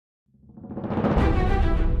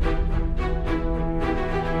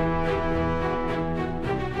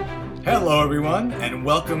Hello, everyone, and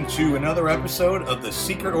welcome to another episode of The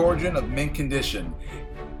Secret Origin of Mint Condition,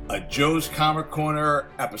 a Joe's Comic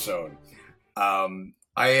Corner episode. I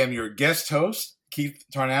am your guest host, Keith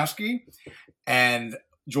Tarnowski, and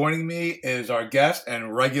joining me is our guest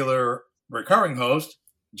and regular recurring host,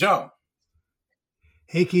 Joe.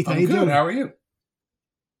 Hey, Keith, how I'm you good. doing? How are you?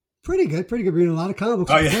 Pretty good. We're reading a lot of comic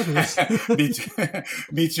books. Oh, yeah. Me too.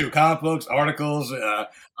 Me too. Comic books, articles, a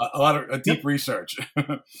lot of deep research.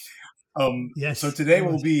 Yes. So today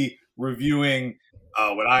we'll be reviewing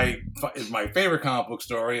what is my favorite comic book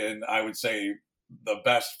story, and I would say the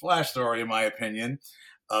best Flash story in my opinion.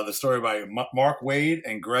 The story by Mark Waid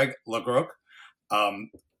and Greg LaRocque,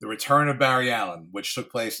 The Return of Barry Allen, which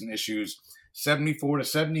took place in issues 74 to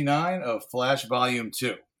 79 of Flash Volume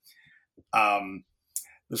 2.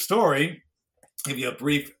 The story, give you a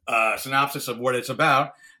brief synopsis of what it's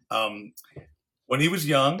about. When he was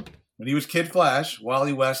young, when he was Kid Flash,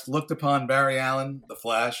 Wally West looked upon Barry Allen, the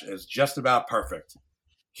Flash, as just about perfect.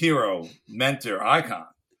 Hero, mentor, icon.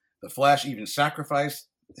 The Flash even sacrificed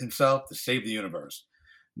himself to save the universe.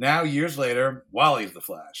 Now, years later, Wally's the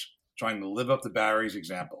Flash, trying to live up to Barry's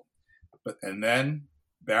example. And then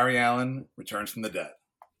Barry Allen returns from the dead.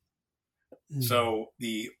 So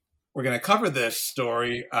we're going to cover this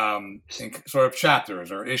story in sort of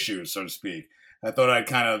chapters or issues, so to speak. I thought I'd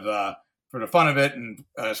kind of, for the fun of it and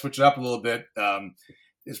switch it up a little bit,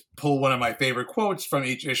 is pull one of my favorite quotes from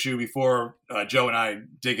each issue before Joe and I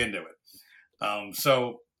dig into it.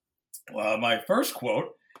 So my first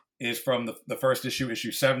quote is from the first issue,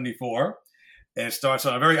 issue 74, and it starts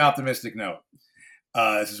on a very optimistic note.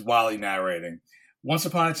 This is Wally narrating. Once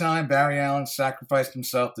upon a time, Barry Allen sacrificed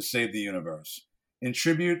himself to save the universe. In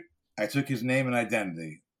tribute, I took his name and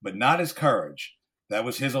identity, but not his courage. That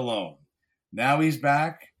was his alone. Now he's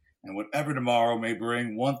back, and whatever tomorrow may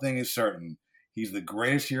bring, one thing is certain. He's the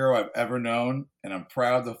greatest hero I've ever known, and I'm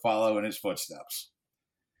proud to follow in his footsteps.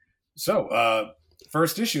 So,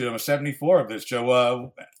 first issue, number 74 of this.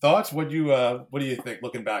 Joe, thoughts? What do you think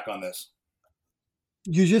looking back on this?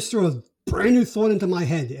 You just threw a brand new thought into my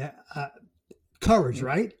head. Courage,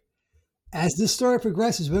 right? As this story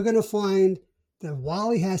progresses, we're going to find that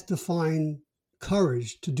Wally has to find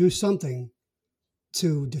courage to do something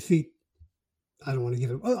to defeat. I don't want to give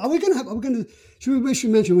it. We should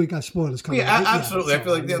mention we got spoilers coming. Yeah, right? absolutely. Yeah, I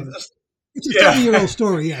feel like it's a 30-year-old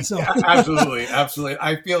story. Yeah, so yeah, absolutely.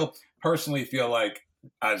 I personally feel like,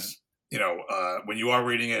 as you know, when you are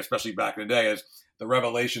reading it, especially back in the day, as the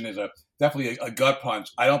revelation is definitely a gut punch.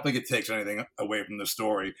 I don't think it takes anything away from the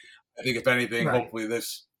story. I think if anything, hopefully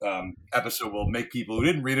this episode will make people who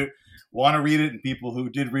didn't read it want to read it, and people who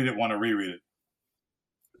did read it want to reread it.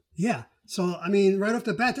 Yeah. So, I mean, right off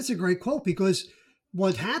the bat, that's a great quote, because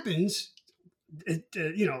what happens,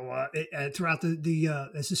 throughout as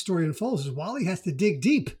the story unfolds, is Wally has to dig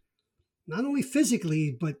deep, not only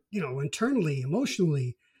physically, but, internally,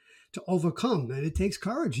 emotionally, to overcome. And it takes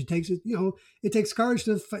courage. It takes courage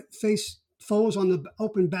to face foes on the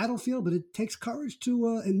open battlefield, but it takes courage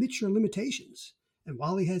to admit your limitations. And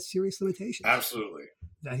Wally has serious limitations. Absolutely.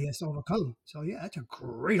 That he has to overcome. So, yeah, that's a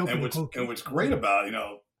great opening quote. And what's great about,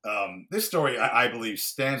 this story, I believe,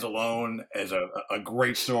 stands alone as a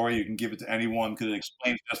great story. You can give it to anyone because it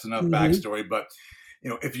explains just enough backstory. But,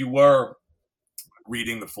 if you were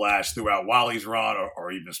reading The Flash throughout Wally's run,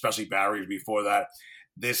 or even especially Barry's before that,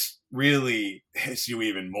 this really hits you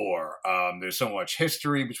even more. There's so much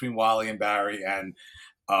history between Wally and Barry and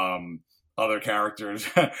other characters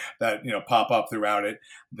that, pop up throughout it,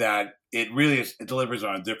 that it really it delivers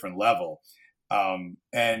on a different level. For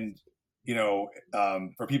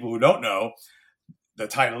people who don't know, the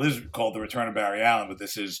title is called The Return of Barry Allen, but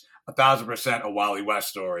this is 1,000% a Wally West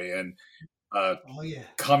story. And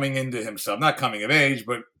coming into himself, not coming of age,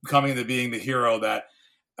 but coming into being the hero that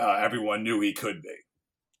everyone knew he could be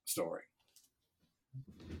story.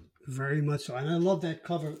 Very much so. And I love that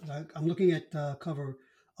cover. I'm looking at the cover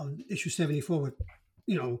of issue 74 with,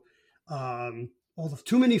 all the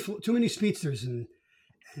too many speedsters and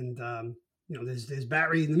there's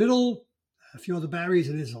Barry in the middle, a few other Barrys,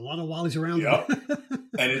 and there's a lot of Wallys around. Yep.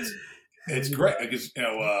 And it's great because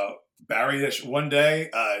Barry one day,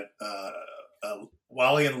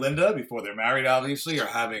 Wally and Linda, before they're married, obviously, are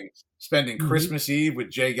spending Christmas Eve with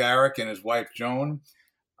Jay Garrick and his wife Joan.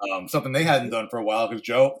 Something they hadn't done for a while because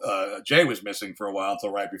Jay was missing for a while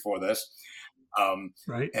until right before this.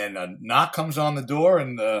 And a knock comes on the door,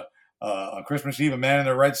 and on Christmas Eve, a man in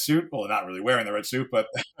a red suit, well, not really wearing the red suit, but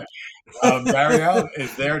Barry Allen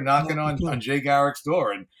is there knocking on Jay Garrick's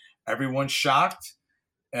door, and everyone's shocked.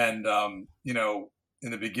 And, in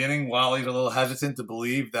the beginning, Wally's a little hesitant to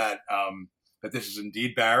believe that this is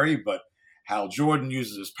indeed Barry, but Hal Jordan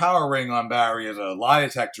uses his power ring on Barry as a lie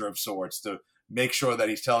detector of sorts to make sure that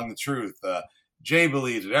he's telling the truth. Jay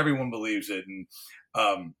believes it. Everyone believes it. And,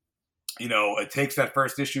 it takes that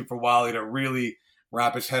first issue for Wally to really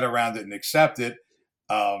wrap his head around it and accept it.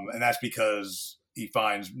 And that's because he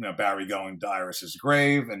finds Barry going to Iris's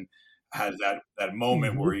grave and has that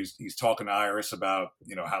moment where he's talking to Iris about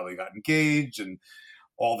how they got engaged and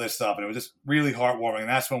all this stuff, and it was just really heartwarming. And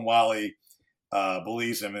that's when Wally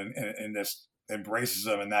believes him and just embraces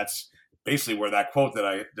him, and that's basically where that quote that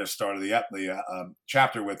I just started the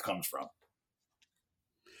chapter with comes from.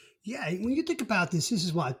 Yeah, when you think about this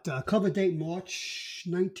is what cover date March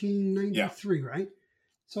 1993, right?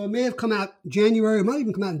 So it may have come out January, it might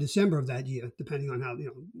even come out in December of that year, depending on how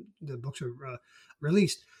the books are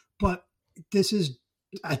released. But this is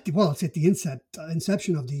it's at the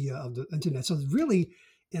inception of the internet. So really,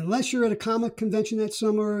 unless you're at a comic convention that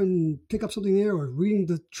summer and pick up something there, or reading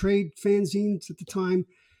the trade fanzines at the time,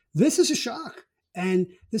 this is a shock. And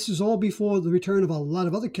this is all before the return of a lot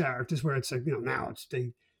of other characters, where it's like now it's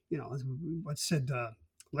what's said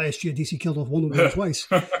last year, DC killed off Wonder Woman twice.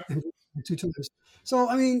 And 2 times. So,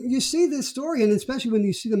 I mean, you see this story, and especially when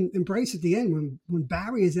you see them embrace at the end, when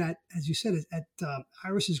Barry is at, as you said, at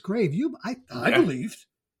Iris's grave, I believed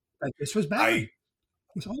that this was Barry.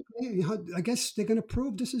 I guess they're going to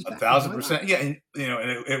prove this is Barry. 1,000%. Yeah, and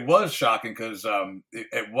it was shocking because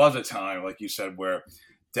it was a time, like you said, where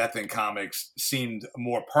death in comics seemed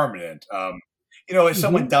more permanent. If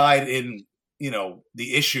someone died in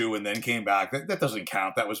the issue and then came back, that doesn't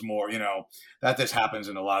count. That was more, that just happens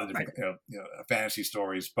in a lot of different, fantasy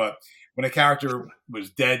stories. But when a character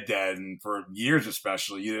was dead, and for years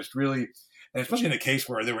especially, you just really, and especially in a case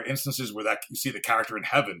where there were instances where you see the character in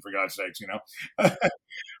heaven, for God's sakes,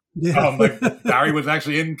 like Barry was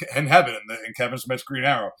actually in heaven in Kevin Smith's Green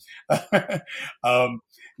Arrow.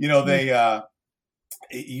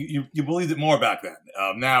 You believed it more back then.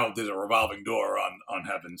 Now there's a revolving door on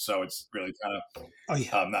heaven, so it's really kind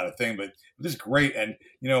of not a thing. But it is great, and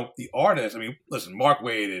the artist. I mean, listen, Mark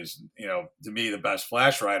Waid is to me the best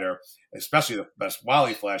Flash writer, especially the best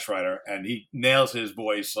Wally Flash writer, and he nails his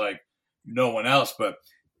voice like no one else. But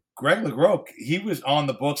Greg LaRocque, he was on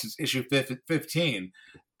the books since issue 15,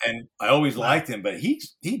 and I always liked him, but he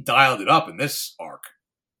dialed it up in this arc.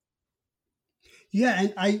 Yeah,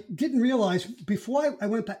 and I didn't realize, before I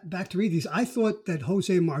went back to read these, I thought that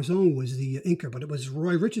Jose Marzón was the inker, but it was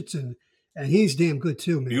Roy Richardson, and he's damn good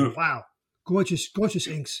too, man. Beautiful. Wow. Gorgeous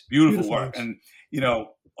inks. Beautiful work. Inks. And,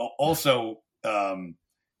 also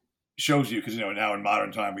shows you, because, now in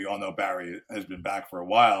modern time, we all know Barry has been back for a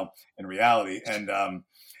while in reality, and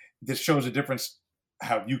this shows a difference,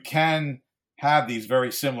 how you can have these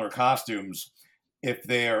very similar costumes if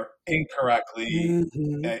they're incorrectly,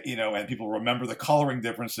 and people remember the coloring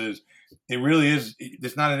differences. It really is.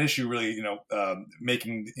 It's not an issue, really.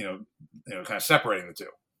 Making kind of separating the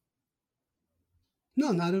two.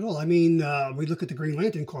 No, not at all. I mean, we look at the Green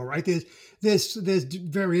Lantern Corps, right? There's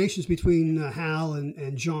variations between Hal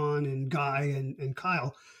and John and Guy and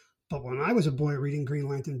Kyle. But when I was a boy reading Green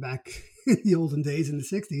Lantern back in the olden days in the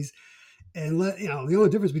 '60s, and the only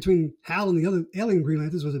difference between Hal and the other alien Green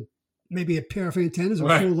Lanterns was maybe a pair of antennas or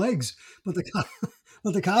 4 legs, but the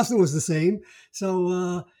costume was the same.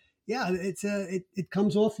 So it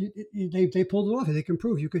comes off. They pulled it off. They can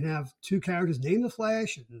prove you can have 2 characters named the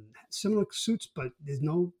Flash and similar suits, but there's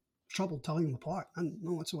no trouble telling them apart, none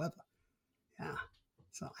whatsoever. Yeah.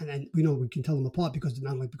 So and we know we can tell them apart because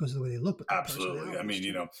not only because of the way they look, but absolutely. I mean,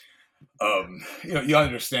 you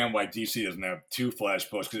understand why DC doesn't have 2 Flash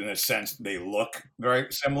posts, because in a sense they look very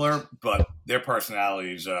similar, but their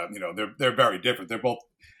personalities, they're very different. They're both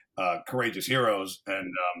courageous heroes,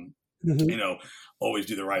 and always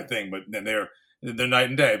do the right thing. But then they're night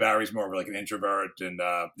and day. Barry's more of like an introvert, and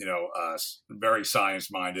very science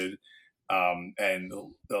minded, and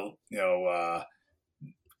they'll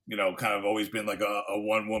kind of always been like a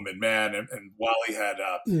one woman man, and Wally had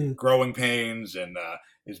growing pains and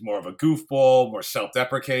is more of a goofball, more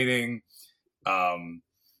self-deprecating,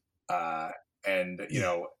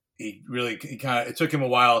 it took him a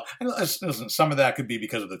while. And listen, some of that could be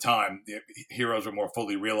because of the time. The heroes were more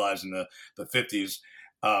fully realized in the 50s,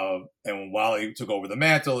 and when Wally took over the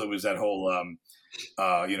mantle, it was that whole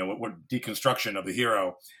deconstruction of the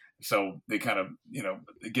hero. So they kind of,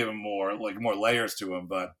 give him more layers to him.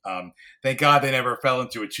 But thank God they never fell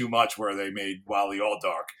into it too much, where they made Wally all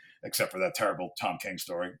dark, except for that terrible Tom King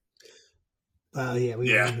story. We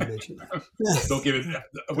didn't mention that. Don't give it.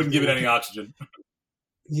 I wouldn't give it any oxygen.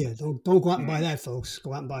 Yeah, don't go out and buy that, folks.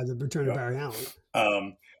 Go out and buy the Return of Barry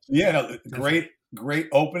Allen. Great great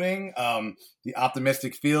opening. The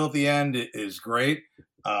optimistic feel at the end is great.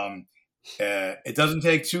 It doesn't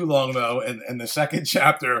take too long though, in the second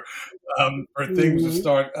chapter, for things to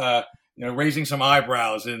start, raising some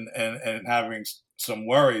eyebrows and having some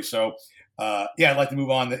worry. So, I'd like to move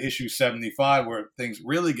on to issue 75, where things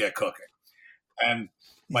really get cooking. And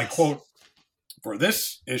my quote for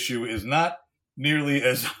this issue is not nearly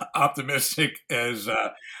as optimistic as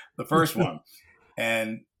the first one.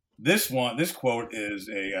 And this quote is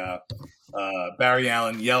Barry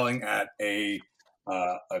Allen yelling at a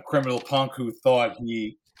criminal punk who thought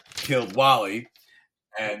he killed Wally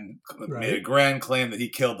and made a grand claim that he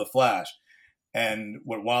killed the Flash. And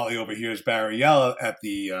what Wally overhears Barry yell at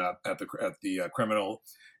the criminal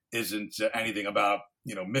isn't anything about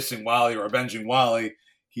missing Wally or avenging Wally.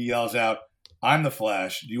 He yells out, "I'm the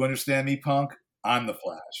Flash. Do you understand me, punk? I'm the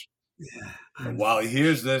Flash." Yeah. And Wally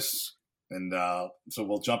hears this, and so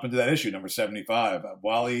we'll jump into that issue, number 75.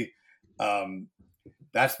 Wally,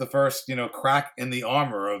 that's the first crack in the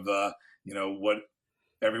armor of what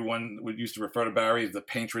everyone would used to refer to Barry as the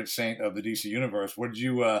patron saint of the DC universe. What did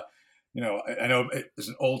you I know it's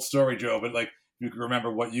an old story, Joe, but like you can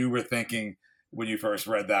remember what you were thinking when you first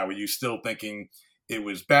read that. Were you still thinking it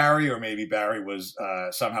was Barry, or maybe Barry was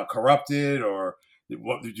somehow corrupted, or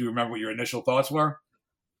what? Did you remember what your initial thoughts were?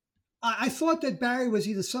 I thought that Barry was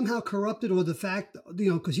either somehow corrupted, or the fact,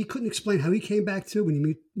 because he couldn't explain how he came back to when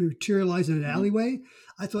he materialized in an alleyway.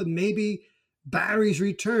 I thought maybe Barry's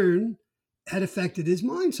return had affected his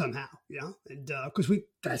mind somehow, and because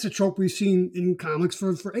that's a trope we've seen in comics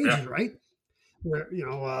for ages, right? Where,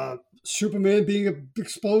 Superman being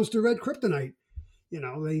exposed to red kryptonite.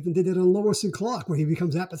 They even did it on Lois and Clark, where he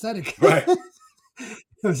becomes apathetic. Right. That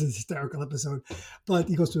was a hysterical episode, but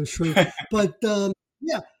he goes to a shrink. But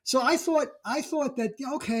so I thought that,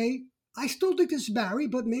 okay, I still think this is Barry,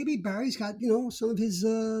 but maybe Barry's got some of his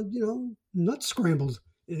nuts scrambled,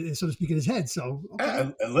 so to speak, in his head. So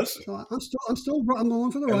okay, and listen, so I'm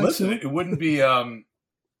going for the ride. Listen, it wouldn't be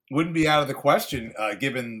out of the question,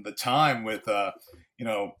 given the time with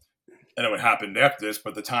I know it happened after this,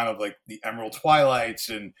 but the time of like the Emerald Twilights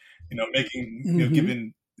and making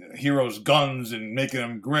giving heroes guns and making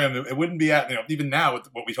them grim. It wouldn't be out even now with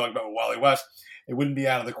what we talked about with Wally West. It wouldn't be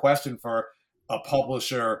out of the question for a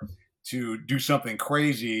publisher to do something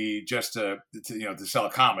crazy just to sell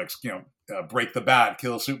comics. Break the Bat,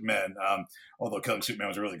 kill Superman. Although killing Superman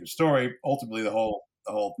was a really good story, ultimately the whole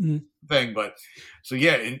thing. But so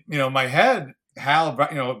in my head, Hal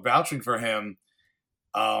vouching for him,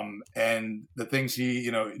 and the things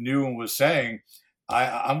he knew and was saying.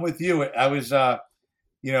 I'm with you. I was thought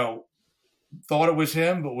it was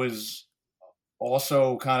him, but was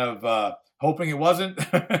also kind of hoping it wasn't.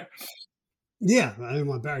 Yeah, I didn't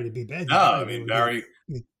want Barry to be bad. No, I mean Barry.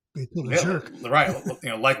 Be a jerk. Right.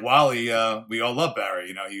 Like Wally, we all love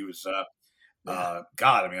Barry. He was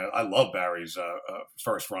God. I mean, I love Barry's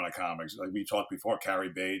first run of comics. Like we talked before,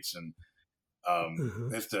 Carrie Bates, and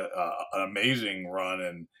it's an amazing run,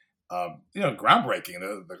 and groundbreaking.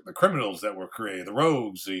 The criminals that were created, the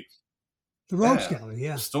rogues, the rogues gallery,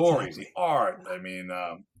 the stories, the art. I mean,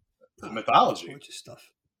 the mythology, gorgeous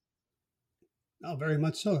stuff. Oh, very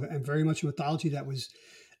much so, and very much mythology that was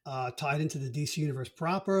tied into the DC universe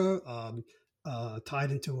proper, tied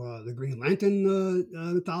into the Green Lantern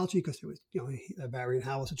mythology, because there was Barry and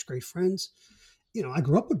Hal were such great friends. I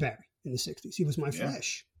grew up with Barry in the '60s. He was my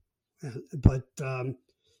Flash, but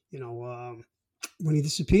when he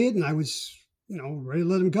disappeared and I was ready to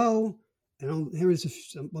let him go, here is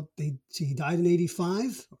he died in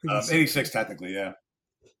 '85, 86 technically, yeah.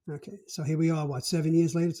 Okay, so here we are. 7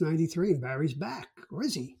 years later? It's '93, and Barry's back. Or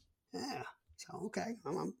is he? Yeah. So okay,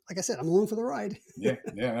 I'm like I said, I'm along for the ride.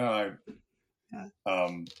 I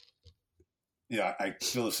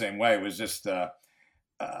feel the same way. It was just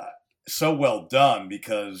so well done,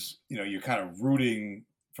 because you're kind of rooting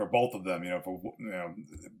for both of them. For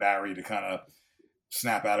Barry to kind of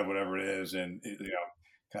snap out of whatever it is, and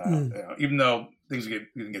kind of even though things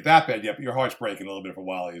didn't get that bad yet, but your heart's breaking a little bit for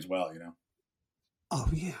Wally as well. Oh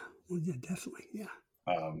yeah, well, yeah, definitely, yeah.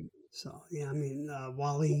 So yeah, I mean,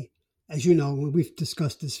 Wally, as you know, when we've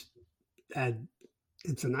discussed this ad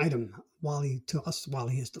infinitum, Wally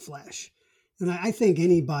is the Flash, and I think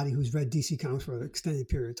anybody who's read DC Comics for an extended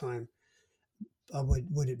period of time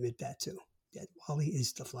would admit that too. That Wally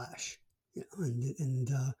is the Flash, and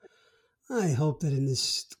I hope that in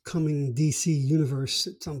this coming DC universe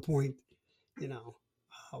at some point,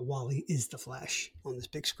 Wally is the Flash on this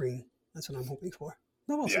big screen. That's what I'm hoping for.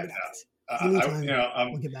 No, we'll see what happens.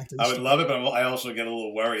 We'll get back to this. I would love it, but I also get a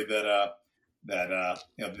little worried that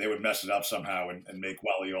they would mess it up somehow and make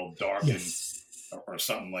Wally all dark or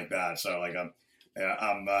something like that. So like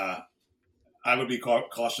I would be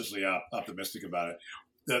cautiously optimistic about it.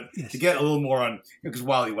 To get a little more on, because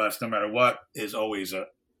Wally West, no matter what, is always a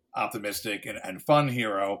optimistic and fun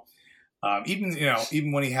hero.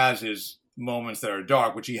 Even when he has his moments that are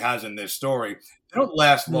dark, which he has in this story, they don't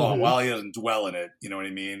last long. Wally doesn't dwell in it. You know what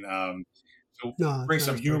I mean? So bring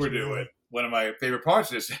some humor to it. One of my favorite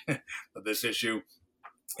parts of this issue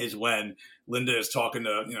is when Linda is talking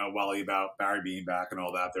to Wally about Barry being back and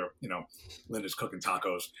all that. They're Linda's cooking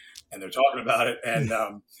tacos and they're talking about it, and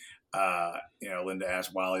Linda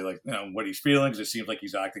asks Wally what he's feeling, because it seems like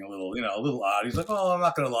he's acting a little odd. He's like, "Oh, I'm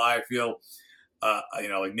not gonna lie, I feel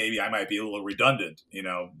like maybe I might be a little redundant,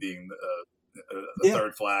 being the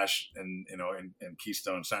third Flash and in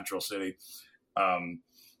Keystone Central City."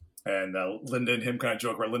 And Linda and him kind of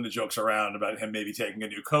joke, where Linda jokes around about him maybe taking a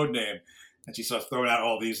new code name. And she starts throwing out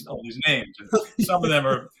all these names. And some of them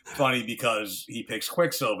are funny because he picks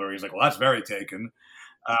Quicksilver. He's like, "Well, that's very taken."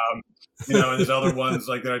 And there's other ones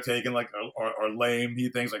like that are taken, like or lame. He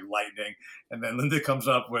thinks like Lightning. And then Linda comes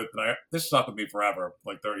up with, this stuck with me forever,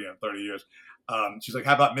 like 30 years. She's like,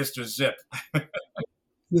 "How about Mr. Zip?"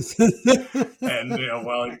 And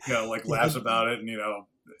Wally laughs about it, and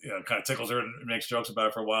kind of tickles her and makes jokes about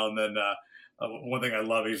it for a while. And then one thing I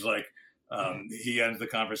love, he's like, he ends the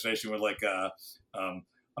conversation with like, "I'm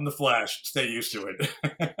the Flash, stay used to it."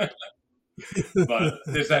 But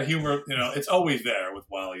there's that humor, it's always there with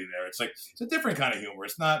Wally in there. It's like, it's a different kind of humor.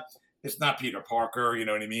 It's not Peter Parker, you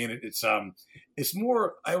know what I mean? It's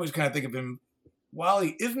more, I always kind of think of him,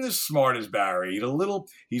 Wally isn't as smart as Barry.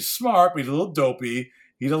 He's smart, but he's a little dopey.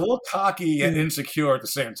 He's a little cocky and insecure at the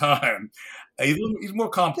same time. He's more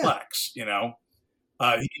complex, He's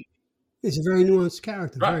a very nuanced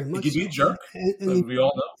character, right. very much. He can be a jerk, and we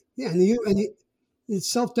all know. Yeah, and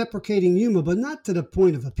it's self-deprecating humor, but not to the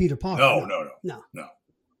point of a Peter Parker. No.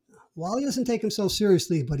 Wally doesn't take himself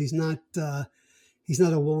seriously, but he's not a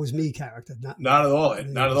woe is me character. Not at all.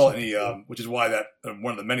 Not at all. And he, which is why that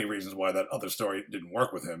one of the many reasons why that other story didn't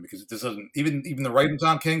work with him, because it just doesn't. Even the writer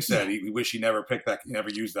Tom King said he wished he never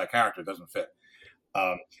used that character. It doesn't fit.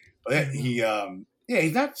 But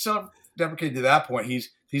he's not self-deprecating to that point.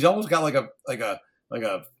 He's almost got like a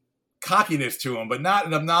cockiness to him, but not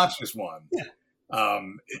an obnoxious one. Yeah.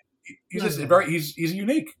 He's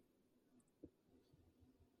unique.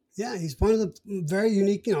 Yeah, he's one of the very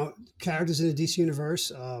unique, characters in the DC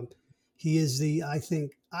universe. He is I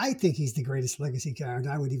think he's the greatest legacy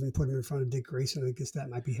character. I would even put him in front of Dick Grayson. I guess that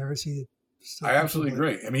might be heresy. I absolutely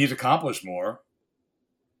agree. I mean, he's accomplished more.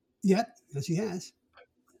 Yeah, yes, he has.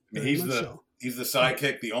 I mean, he's the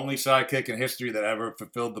sidekick, the only sidekick in history that ever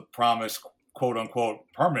fulfilled the promise, quote unquote,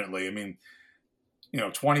 permanently. I mean,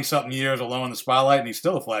 20-something years alone in the spotlight, and he's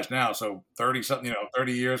still a Flash now. So 30-something,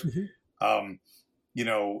 30 years. Mm-hmm.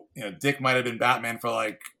 Dick might have been Batman for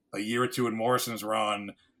like a year or two in Morrison's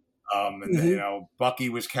run. And then, Bucky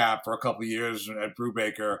was Cap for a couple of years at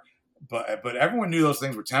Brubaker. But everyone knew those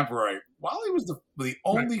things were temporary. Wally was the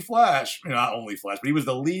only Flash, not only Flash, but he was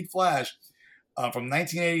the lead Flash from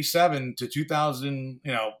 1987 to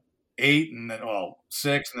 2008, and then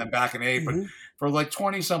 6, and then back in 8, but for like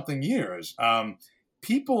 20-something years.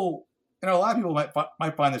 People, a lot of people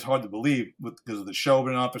might find this hard to believe because of the show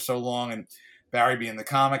being on for so long and Barry being in the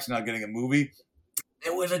comics and not getting a movie.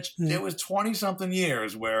 It was 20-something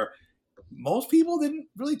years where most people didn't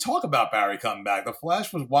really talk about Barry coming back. The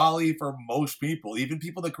Flash was Wally for most people, even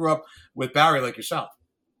people that grew up with Barry like yourself.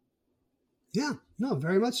 Yeah, no,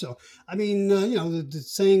 very much so. I mean, the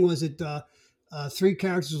saying was that 3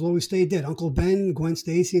 characters will always stay dead: Uncle Ben, Gwen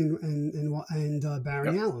Stacy, and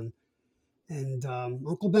Barry Allen. And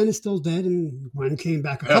Uncle Ben is still dead, and Gwen came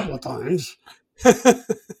back a couple of times.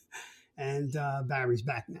 And Barry's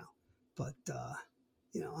back now. But,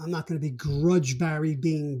 I'm not going to begrudge Barry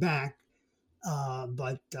being back,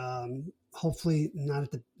 but hopefully not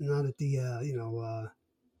at the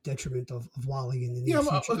detriment of Wally in the near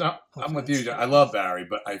future. I'm with you. I love Barry,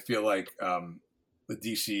 but I feel like the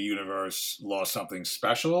DC universe lost something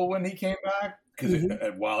special when he came back, because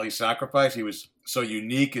at Wally's sacrifice, he was so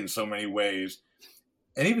unique in so many ways,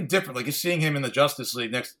 and even different. Like, just seeing him in the Justice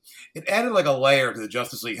League it added like a layer to the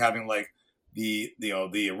Justice League, having like the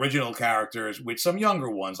original characters with some younger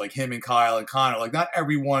ones like him and Kyle and Connor. Like, not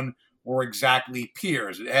everyone were exactly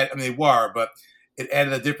peers. They were, but it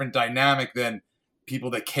added a different dynamic than people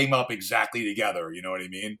that came up exactly together. You know what I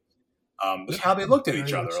mean? That's how they looked at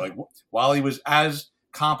each other. Like, Wally was as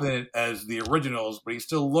competent as the originals, but he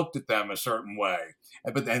still looked at them a certain way.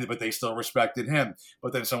 But they still respected him.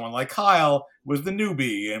 But then someone like Kyle was the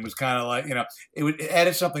newbie and was kind of like, it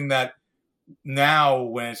added something that now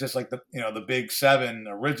when it's just like the big 7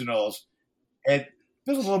 originals, it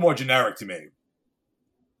feels a little more generic to me.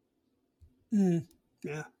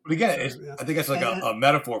 Yeah. But again, I think it's like a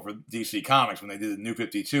metaphor for DC Comics. When they did the New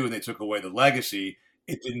 52 and they took away the legacy,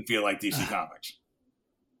 it didn't feel like DC Comics.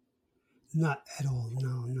 Not at all.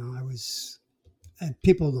 No. I was... And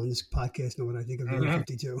people on this podcast know what I think of New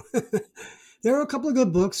 52. There are a couple of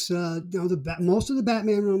good books. Most of the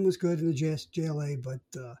Batman run was good in the JLA, but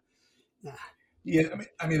nah. Yeah,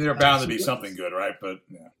 I mean, they're bound to be something good, right? But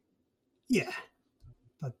yeah.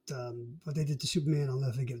 But they did the Superman. I'll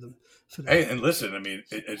never forgive them for that. Hey, and listen, I mean,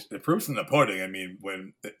 it proves in the pudding. I mean,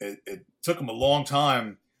 when it took them a long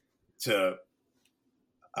time to,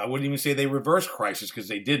 I wouldn't even say they reversed Crisis, because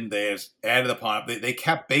they didn't. They just added upon it. They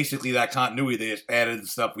kept basically that continuity. They just added the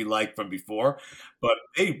stuff we liked from before, but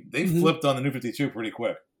they flipped on the New 52 pretty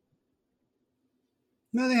quick.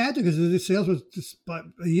 No, they had to, because the sales was just about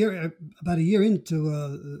a year into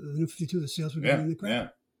the New 52. The sales were going in the crap. Yeah.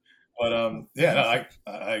 But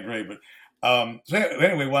I agree. But so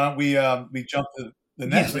anyway, why don't we jump to the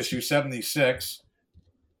next issue, 76.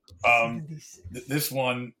 This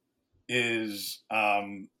one is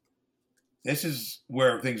this is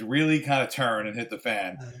where things really kind of turn and hit the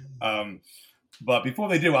fan. But before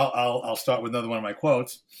they do, I'll start with another one of my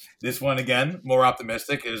quotes. This one, again, more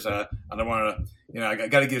optimistic, is I don't want to, I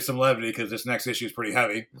got to give some levity because this next issue is pretty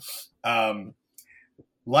heavy.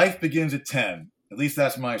 Life begins at 10. At least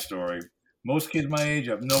that's my story. Most kids my age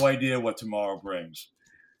have no idea what tomorrow brings.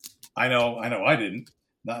 I know I didn't.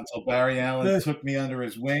 Not until Barry Allen took me under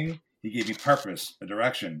his wing. He gave me purpose, a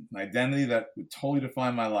direction, an identity that would totally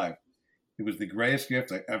define my life. It was the greatest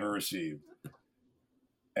gift I ever received.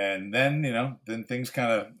 And then, then things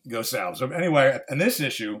kind of go south. So anyway, in this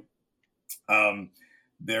issue,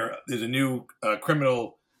 there's a new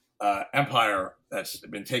criminal empire that's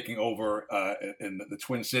been taking over in the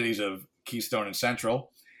Twin Cities of Keystone and Central.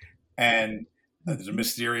 And there's a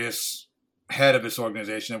mysterious head of this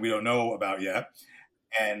organization that we don't know about yet.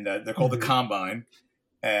 And they're called the Combine.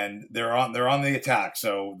 And they're on the attack.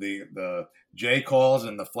 So the J calls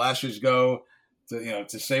and the Flashes go to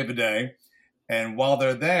save the day. And while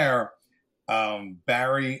they're there,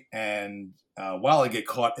 Barry and Wally get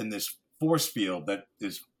caught in this force field that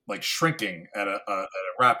is like shrinking at a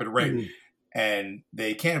rapid rate, and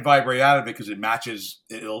they can't vibrate out of it because it matches.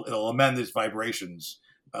 It'll amend its vibrations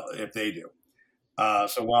if they do.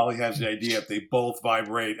 So Wally has the idea if they both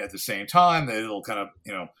vibrate at the same time, that it'll kind of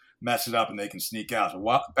mess it up and they can sneak out.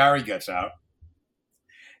 So Barry gets out,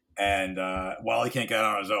 and Wally can't get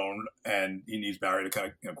out on his own, and he needs Barry to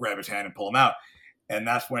kind of grab his hand and pull him out. And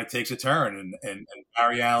that's when it takes a turn, and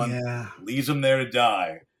Barry Allen leaves him there to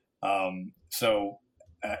die. So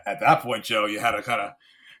at that point, Joe, you had to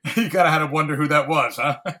wonder who that was,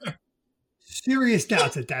 huh? Serious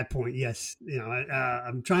doubts at that point. Yes,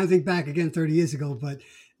 I'm trying to think back again 30 years ago, but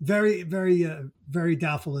very, very, very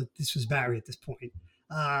doubtful that this was Barry at this point.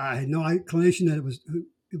 I had no inclination that it was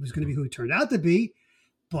going to be who it turned out to be,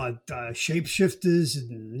 but shapeshifters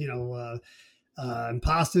and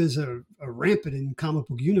imposters are rampant in comic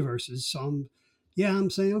book universes. So I'm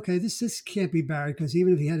saying, okay, this can't be Barry, because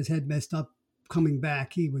even if he had his head messed up coming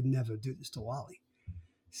back, he would never do this to Wally.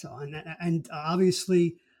 So and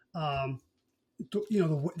obviously,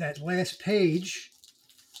 that last page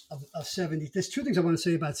of 70. There's two things I want to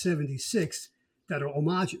say about 76 that are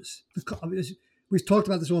homages. We've talked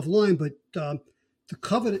about this offline, but the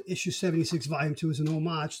cover to issue 76, Volume 2 is an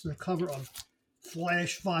homage to the cover of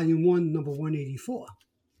Flash Volume 1, number 184.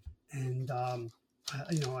 And, I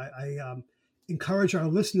encourage our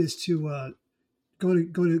listeners to go to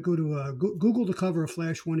Google the cover of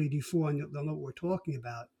Flash 184, and they'll know what we're talking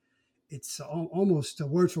about. It's almost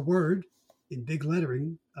word for word in big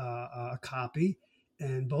lettering, a copy,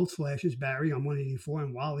 and both Flashes, Barry on 184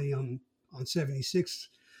 and Wally on 76,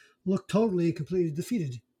 look totally and completely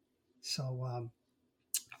defeated. So,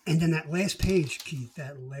 and then that last page, Keith,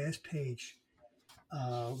 where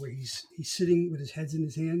he's sitting with his heads in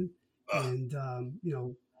his hand, and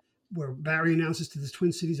where Barry announces to the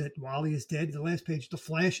Twin Cities that Wally is dead. The last page, the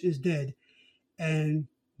Flash is dead, and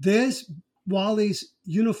there's Wally's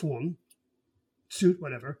uniform, suit,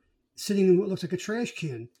 whatever, sitting in what looks like a trash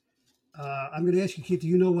can. I'm going to ask you, Keith, do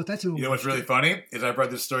you know what that's about? You know what's really funny is I've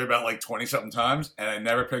read this story about like 20-something times, and I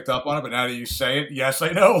never picked up on it, but now that you say it, yes,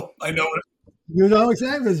 I know. I know it. You know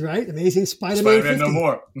exactly, right? Amazing Spider-Man 50. No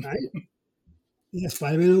more. Right? Yeah,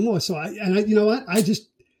 Spider-Man No More. So you know what?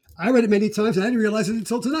 I read it many times, and I didn't realize it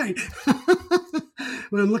until tonight.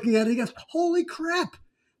 When I'm looking at it, he goes, holy crap.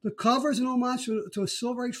 The cover is an homage to a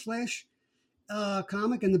Silver Age Flash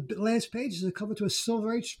comic, and the last page is a cover to a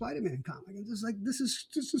Silver Age Spider-Man comic. And just like this is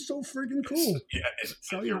so freaking cool.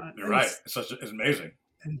 So you're right. It's amazing.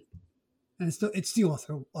 And it's the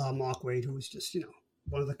author Mark Waid, who was just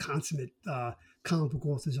one of the consummate comic book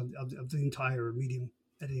authors of the entire medium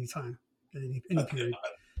at any time, at any period.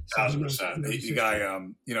 1,000%. The guy,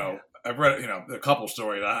 I've read, a couple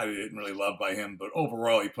stories I didn't really love by him, but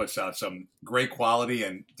overall he puts out some great quality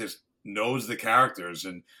and just knows the characters.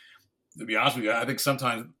 And to be honest with you, I think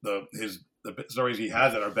sometimes the stories he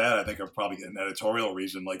has that are bad, I think are probably an editorial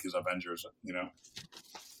reason, like his Avengers,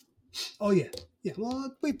 Oh yeah.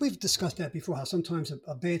 Well, we've discussed that before. How sometimes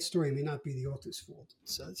a bad story may not be the author's fault.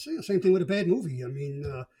 So it's the same thing with a bad movie. I mean,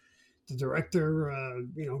 the director,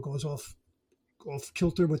 goes off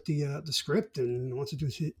kilter with the script and wants to do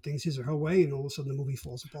things his or her way, and all of a sudden the movie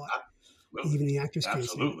falls apart. Even the actors can't.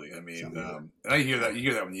 Absolutely. I mean, and I hear that. You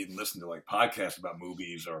hear that when you listen to like podcasts about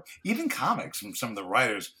movies or even comics from some of the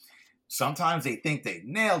writers. Sometimes they think they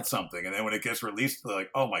nailed something, and then when it gets released, they're like,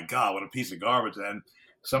 "Oh my god, what a piece of garbage!" And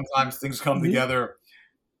sometimes things come together,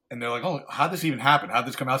 and they're like, "Oh, how'd this even happen? How'd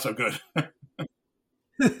this come out so good?"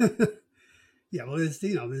 Yeah, well, there's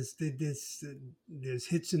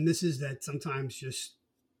hits and misses that sometimes just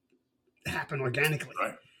happen organically,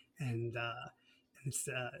 right? And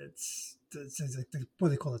it's like what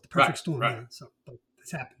do they call it, the perfect storm. Right. Yeah. So, but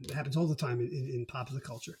it happens all the time in popular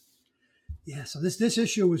culture. Yeah. So this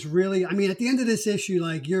issue was really, I mean, at the end of this issue,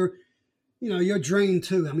 like you're drained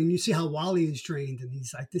too. I mean, you see how Wally is drained, and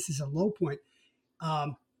he's like, this is a low point.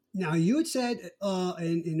 Now you had said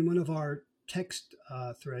in one of our text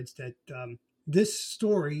threads that this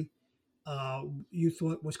story you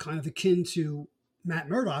thought was kind of akin to Matt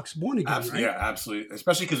Murdock's Born Again, right? Yeah, absolutely.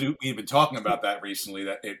 Especially because we've been talking about that recently,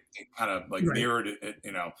 that it kind of like mirrored it.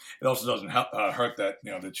 It also doesn't hurt that,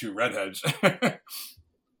 the two redheads.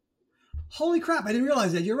 Holy crap, I didn't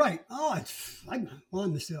realize that. You're right. Oh, I'm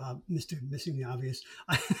Mr. Missing the Obvious.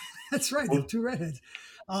 That's right, the two redheads.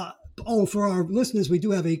 For our listeners, we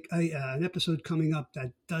do have an episode coming up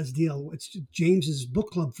that does deal. It's James's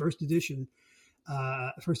book club first edition,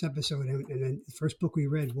 first episode, and then the first book we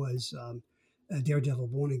read was Daredevil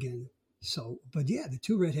Born Again. So, but yeah, the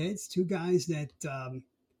two redheads, two guys that are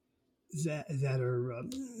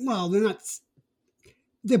they're not.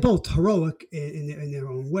 They're both heroic in their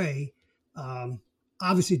own way.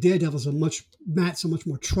 Obviously, Daredevil's Matt's a much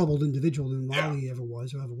more troubled individual than Wally ever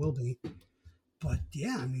was or ever will be. But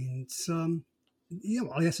yeah, I mean, it's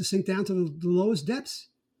Wally has to sink down to the lowest depths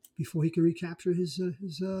before he can recapture his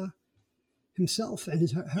himself and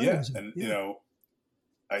his heroism. Yeah,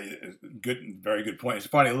 and very good point. It's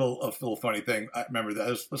funny, a little funny thing. I remember that I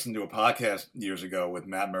was listening to a podcast years ago with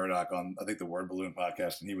Matt Murdock on, I think, the Word Balloon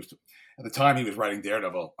podcast, and he was at the time he was writing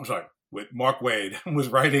Daredevil. I'm sorry, with Mark Waid was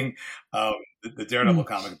writing the Daredevil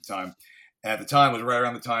comic at the time. And at the time was right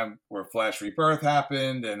around the time where Flash Rebirth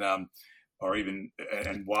happened, and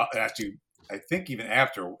actually, I think even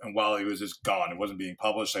after, and while he was just gone, it wasn't being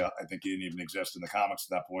published. I think he didn't even exist in the comics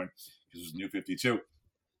at that point because it was New 52.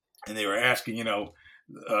 And they were asking, what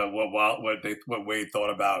Waid thought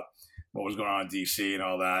about what was going on in DC and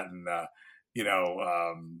all that, and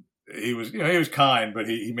he was kind, but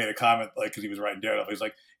he made a comment like because he was writing Daredevil.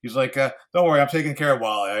 He's like, don't worry, I'm taking care of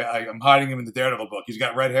Wally. I'm hiding him in the Daredevil book. He's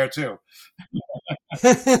got red hair too.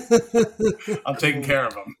 I'm taking care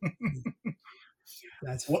of him.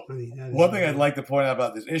 That's funny. One thing I'd like to point out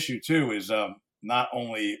about this issue too is not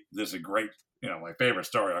only this a great, my favorite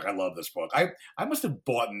story. Like I love this book. I must have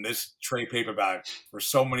bought this trade paperback for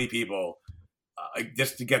so many people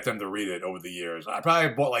just to get them to read it over the years. I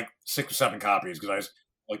probably bought like 6 or 7 copies because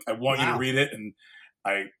I want you to read it, and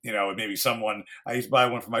maybe someone I used to buy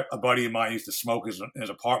one for a buddy of mine used to smoke in his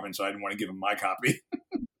apartment, so I didn't want to give him my copy.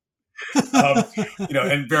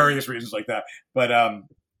 And various reasons like that. But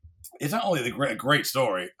it's not only a great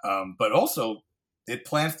story, but also it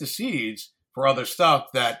plants the seeds for other stuff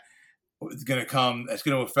that is going to come. That's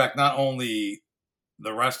going to affect not only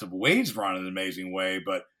the rest of Waid's run in an amazing way,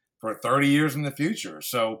 but for 30 years in the future.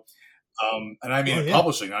 So, and I mean in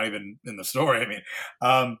publishing, not even in the story. I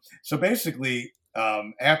mean, so basically,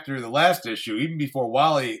 after the last issue, even before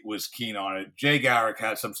Wally was keen on it, Jay Garrick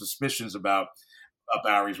had some suspicions about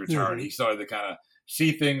Barry's return. He started to kind of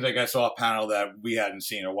see things, I guess, off panel that we hadn't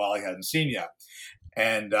seen or Wally hadn't seen yet.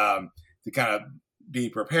 And to kind of be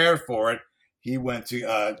prepared for it, he went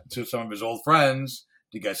to some of his old friends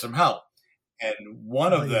to get some help. And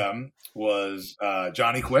one of them was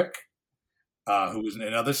Johnny Quick, who was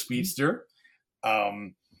another speedster.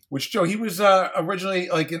 Which, Joe, he was originally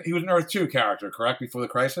he was an Earth 2 character, correct? Before the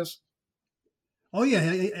Crisis? Oh,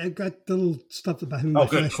 yeah. I got the little stuff about him. Oh,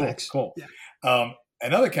 good. Cool. Yeah.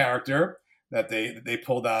 Another character that they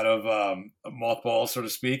pulled out of mothballs, so to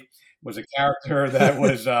speak, was a character that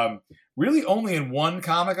was really only in one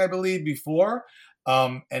comic, I believe, before.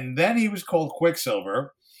 And then he was called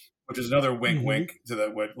Quicksilver, which is another wink, wink to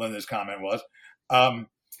what Linda's comment was.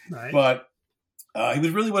 Right. But he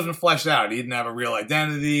really wasn't fleshed out. He didn't have a real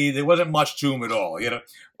identity. There wasn't much to him at all.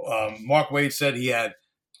 Mark Waid said he had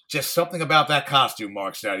just something about that costume.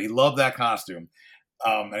 Mark said he loved that costume,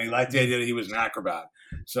 and he liked the idea that he was an acrobat.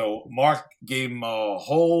 So Mark gave him a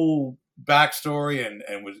whole backstory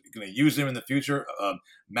and was going to use him in the future.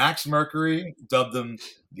 Max Mercury dubbed him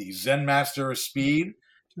the Zen Master of Speed.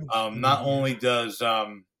 Not only does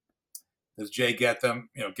Jay get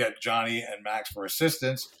Johnny and Max for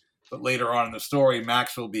assistance, but later on in the story,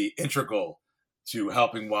 Max will be integral to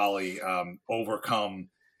helping Wally overcome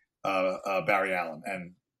Barry Allen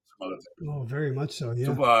and some other things. Oh, very much so.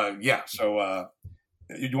 Yeah. So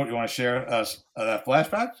you want to share that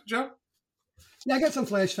flashback, Joe? Yeah, I got some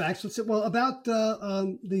flashbacks. Let's see. Well, about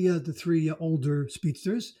the three older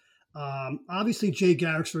speedsters. Obviously, Jay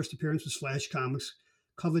Garrick's first appearance was Flash Comics,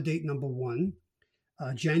 cover date number 1,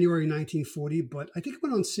 January 1940. But I think it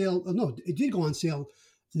went on sale. No, it did go on sale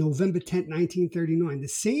November 10th, 1939, the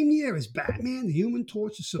same year as Batman, the Human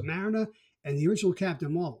Torch, the Submariner, and the original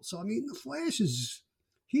Captain Marvel. So, I mean, the Flash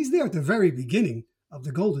he's there at the very beginning of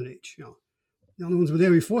the Golden Age. The only ones who were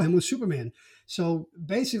there before him was Superman. So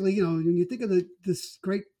basically, when you think of this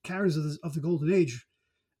great characters of the Golden Age,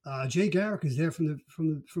 Jay Garrick is there from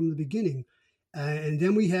the beginning, and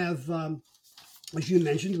then we have, as you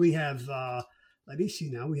mentioned, we have. Let me see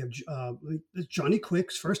now. We have Johnny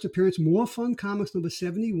Quick's first appearance, More Fun Comics number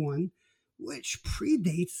 71, which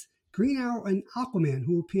predates Green Arrow and Aquaman,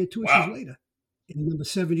 who appeared 2 issues later in number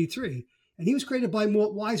 73, and he was created by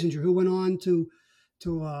Mort Weisinger, who went on to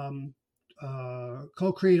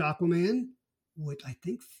co-create Aquaman with, I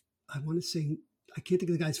can't think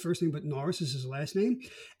of the guy's first name, but Norris is his last name.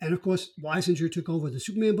 And of course, Weisinger took over the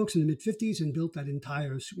Superman books in the mid-50s and built that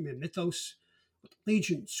entire Superman mythos with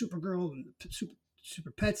Legion, Supergirl, and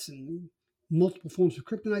Super Pets, and multiple forms of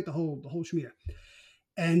kryptonite, the whole schmear.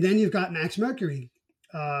 And then you've got Max Mercury.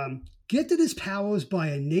 Gifted his powers by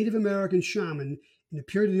a Native American shaman in the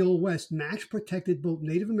period of the Old West, Max protected both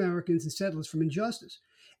Native Americans and settlers from injustice,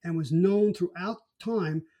 and was known throughout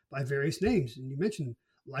time by various names. And you mentioned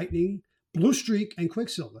Lightning, Blue Streak, and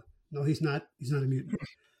Quicksilver. No, he's not a mutant.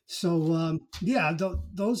 So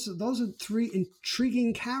those are 3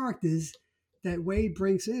 intriguing characters that Waid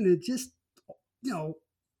brings in. It just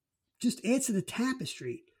adds to the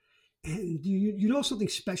tapestry, and you know something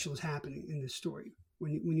special is happening in this story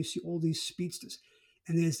when you see all these speedsters.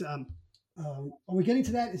 And there's are we getting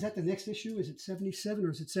to that? Is that the next issue? Is it 77 or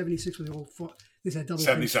is it 76 with the old? Is that double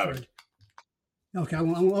 77? Okay, I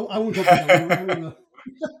won't go.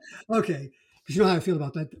 Okay, because you know how I feel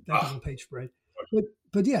about that double page spread.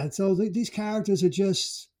 But yeah, so these characters are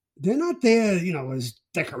they're not there, as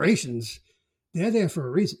decorations. They're there for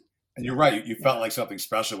a reason. And you're right. You felt like something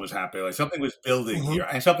special was happening, like something was building here,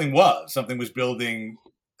 and something was building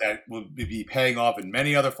that would be paying off in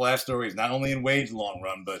many other Flash stories, not only in Waid's long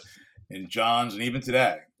run, but in John's and even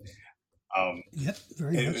today.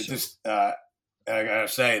 Very much so. Just I gotta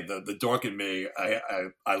say, the dork in me,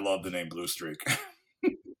 I love the name Blue Streak.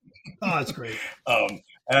 Oh, that's great. And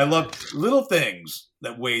I love little things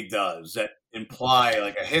that Waid does that imply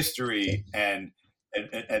like a history and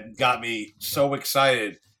got me so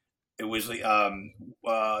excited. It was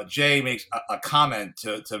Jay makes a comment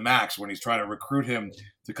to Max when he's trying to recruit him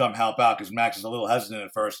to come help out, because Max is a little hesitant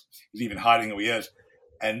at first. He's even hiding who he is.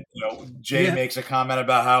 And Jay makes a comment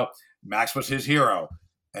about how Max was his hero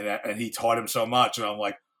and he taught him so much. And I'm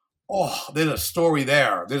like, oh, there's a story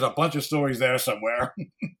there. There's a bunch of stories there somewhere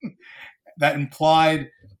that implied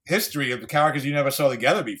history of the characters you never saw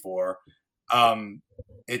together before.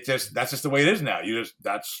 That's just the way it is now.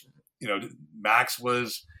 Max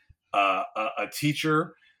was a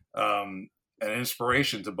teacher, an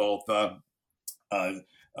inspiration to both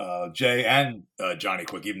Jay and Johnny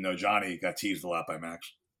Quick, even though Johnny got teased a lot by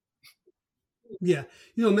Max. Yeah,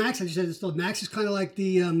 Max, as you said, Max is kind of like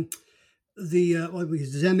the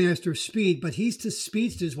Zen Master of Speed, but he's to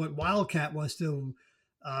speedsters what Wildcat was to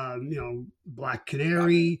Black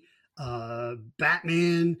Canary,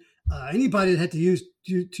 Batman, anybody that had to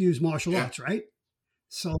use martial arts, right?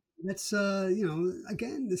 So that's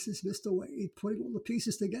again, this is Mr. Waid putting all the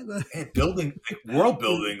pieces together and building, world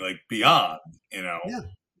building, like beyond, Yeah,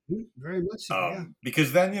 very much so.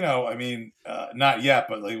 Because then not yet,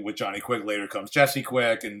 but like with Johnny Quick later comes Jesse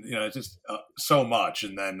Quick, and it's just so much,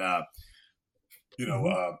 and then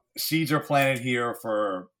seeds are planted here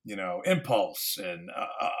for, impulse and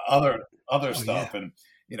other Oh stuff. yeah. And,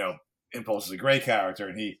 impulse is a great character,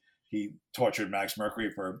 and he tortured Max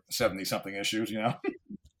Mercury for 70 something issues, Poor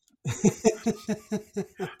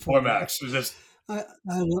Poor guy. Max was just, I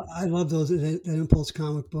love that Impulse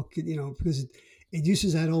comic book, because it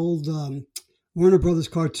uses that old Warner Brothers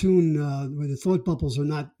cartoon where the thought bubbles are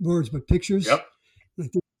not words but pictures, yep.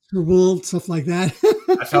 like the world stuff like that.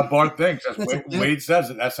 That's how Bart thinks. That's That's a, Waid says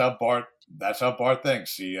it. That's how Bart thinks. that's how Bart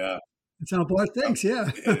thinks.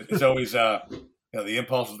 Yeah. It's always the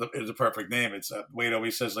impulse is the perfect name. It's Waid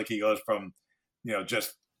always says, like, he goes from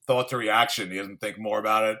just thought to reaction. He doesn't think more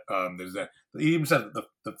about it. He even said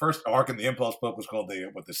the first arc in the impulse book was called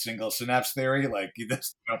the single synapse theory. Like, he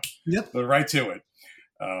just Yep. go right to it.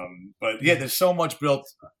 But yeah, there's so much built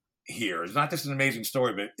here. It's not just an amazing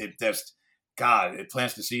story, but it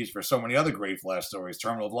plants the seeds for so many other great Flash stories: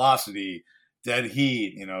 Terminal Velocity, Dead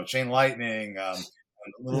Heat, Chain Lightning, and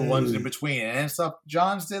the little ones in between, and stuff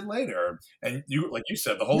Johns did later. And like you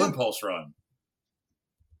said, the whole Impulse run.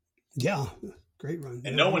 Yeah, great run.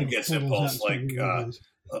 And no one gets Impulse like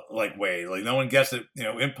Waid. Like, no one gets it.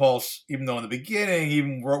 Impulse, even though in the beginning,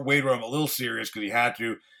 even Waid wrote him a little serious because he had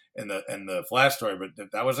to in the Flash story, but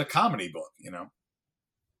that was a comedy book.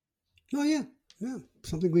 Oh yeah,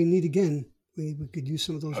 something we need again. We could use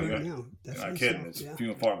some of those right now. You're not kidding. It's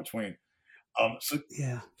few and far between. So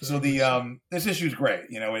this issue is great.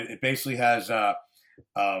 It basically has the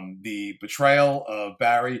betrayal of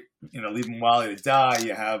Barry, leaving Wally to die.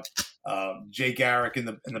 You have Jay Garrick in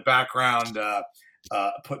the background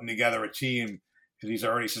putting together a team because he's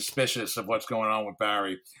already suspicious of what's going on with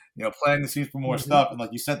Barry. Planting the seeds for more stuff. And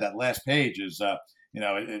like you said, that last page is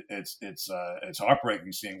it's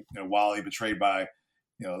heartbreaking seeing Wally betrayed by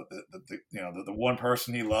the one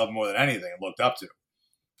person he loved more than anything and looked up to.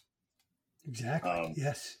 Exactly.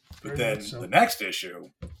 Yes. But then the next issue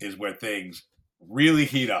is where things really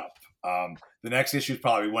heat up. The next issue is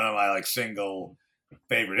probably one of my single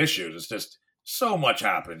favorite issues. It's just so much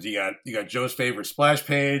happens. You got Joe's favorite splash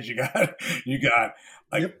page. You got you got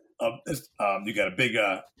a big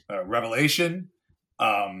revelation.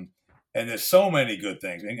 And there's so many good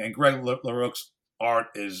things. And Greg LaRocque's art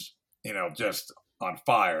is just on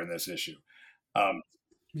fire in this issue. I'm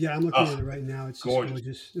looking at it right now. It's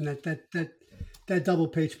gorgeous. And that double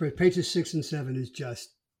page spread, pages 6 and 7, is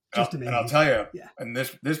just amazing. And I'll tell you, in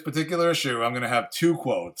this particular issue, I'm going to have 2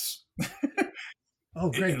 quotes. Oh,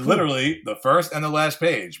 great! Cool. Literally the first and the last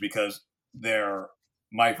page, because they're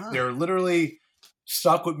literally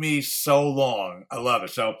stuck with me so long. I love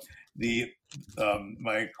it. So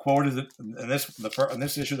my quote is in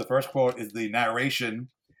this issue. The first quote is the narration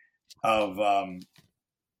of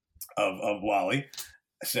Wally,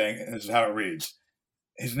 saying, and this is how it reads: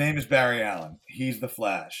 "His name is Barry Allen. He's the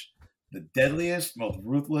Flash, the deadliest, most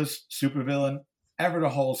ruthless supervillain ever to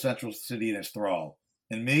hold Central City in his thrall.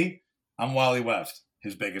 And me, I'm Wally West,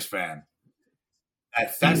 his biggest fan."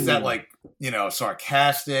 That's that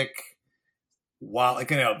sarcastic. While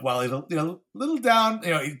he's a little down,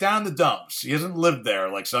 down the dumps. He hasn't lived there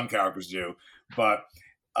like some characters do, but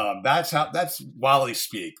that's Wally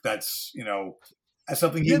speak. That's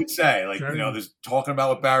something he would say. There's talking about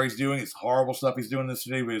what Barry's doing. It's horrible stuff he's doing in this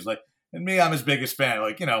city. But he's like, and me, I'm his biggest fan.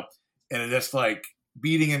 And just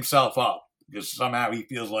beating himself up because somehow he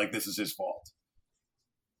feels like this is his fault.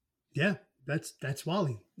 Yeah, that's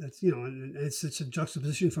Wally. That's and it's a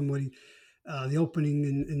juxtaposition from what he. The opening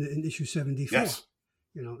in issue 74. Yes.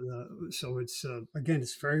 So it's again,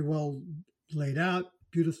 it's very well laid out,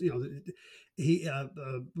 beautiful. He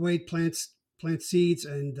Waid plants seeds,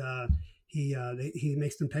 and he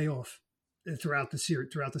makes them pay off throughout the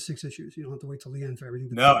series, throughout the 6 issues. You don't have to wait till the end for everything.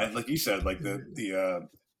 And like you said, the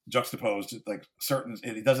juxtaposed, certain,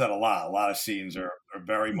 he does that a lot. A lot of scenes are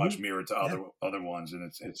very much mirrored to other ones,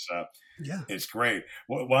 and it's great.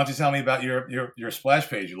 Why don't you tell me about your splash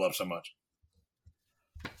page you love so much?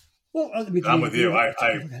 Well, I'm with you.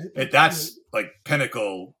 That's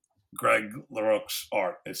pinnacle Greg LaRocque's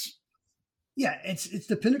art. It's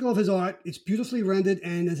the pinnacle of his art. It's beautifully rendered,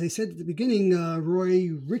 and as I said at the beginning,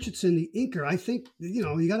 Roy Richardson, the inker. I think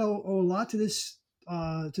you got to owe a lot to this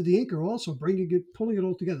to the inker also, pulling it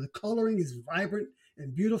all together. The coloring is vibrant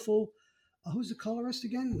and beautiful. Who's the colorist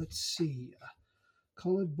again? Let's see.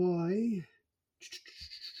 Colored by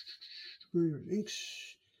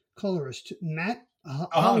inks colorist Matt.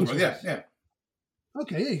 Yeah.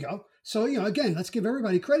 Okay, there you go. So again, let's give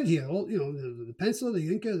everybody credit here. All the penciler, the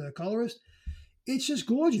inker, the colorist. It's just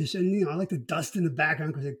gorgeous, and I like the dust in the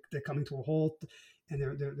background because they're coming to a halt, and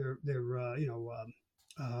they're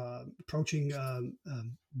approaching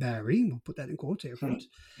Barry. We'll put that in quotes here, friends.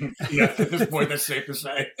 Yes, at this point, that's safe to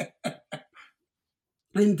say.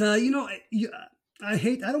 And I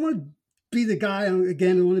hate. I don't want to be the guy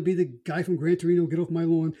again. I don't want to be the guy from Gran Torino. Get off my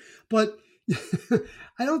lawn. But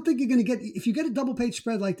I don't think you're going to get, if you get a double page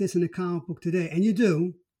spread like this in a comic book today, and you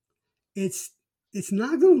do, it's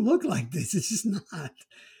not going to look like this. It's just not.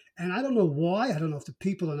 And I don't know why. I don't know if the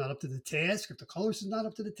people are not up to the task, if the colorist is not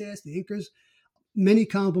up to the task, the inkers. Many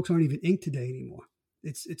comic books aren't even inked today anymore.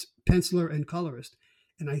 It's penciler and colorist.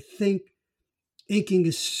 And I think inking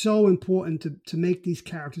is so important to make these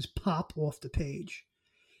characters pop off the page.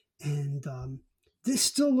 And this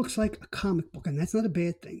still looks like a comic book, and that's not a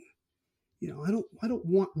bad thing. I don't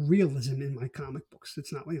want realism in my comic books.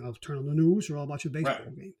 It's not I'll turn on the news or I'll watch a baseball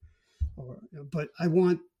game, but I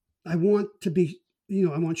want to be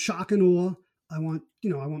I want shock and awe. I want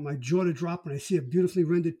my jaw to drop when I see a beautifully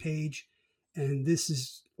rendered page, and this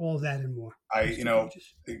is all that and more.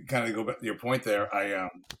 Kind of go back to your point there.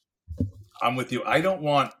 I'm with you. I don't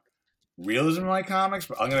want realism in my comics,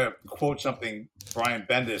 but I'm going to quote something Brian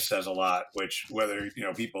Bendis says a lot, which whether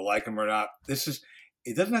people like him or not,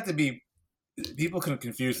 it doesn't have to be. People can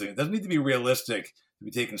confuse things. It doesn't need to be realistic to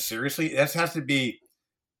be taken seriously. It has to be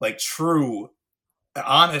like true,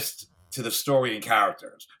 honest to the story and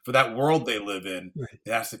characters. For that world they live in, right.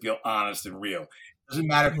 It has to feel honest and real. It doesn't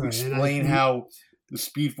matter if you explain how the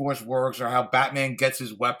Speed Force works or how Batman gets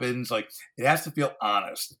his weapons. Like, it has to feel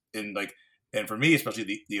honest. And for me,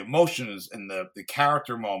 especially the emotions and the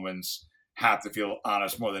character moments have to feel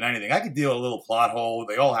honest more than anything. I could deal with a little plot hole.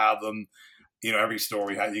 They all have them. Every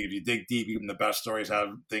story, if you dig deep, even the best stories have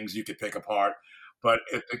things you could pick apart. But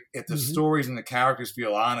if the stories and the characters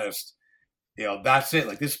feel honest, that's it.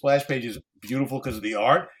 Like, this splash page is beautiful because of the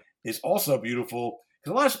art. It's also beautiful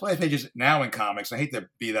because a lot of splash pages now in comics, I hate to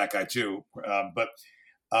be that guy too, but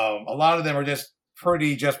a lot of them are just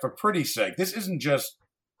pretty, just for pretty's sake. This isn't just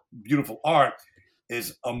beautiful art,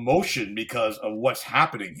 is emotion because of what's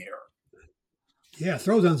happening here. Yeah,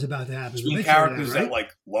 throwdown's about to happen. Between characters that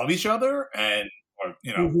love each other and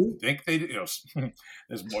think they do.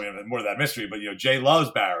 There's more to that mystery, but Jay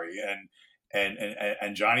loves Barry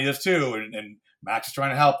and Johnny does too, and Max is trying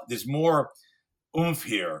to help. There's more oomph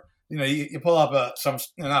here. You pull up some,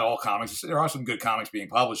 not all comics. There are some good comics being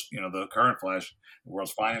published. The current Flash, the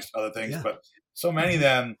World's Finest, other things, but so many of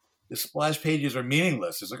them, the splash pages are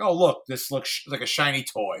meaningless. It's like, oh look, this looks like a shiny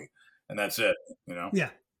toy, and that's it. Yeah.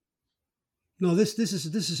 No, this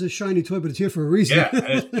is a shiny toy, but it's here for a reason. Yeah,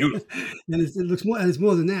 and it's beautiful. And it looks more, and it's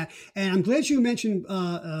more than that. And I'm glad you mentioned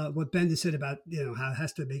what Bendis said about how it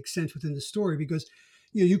has to make sense within the story, because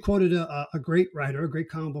you quoted a great writer, a great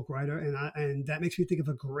comic book writer, and that makes me think of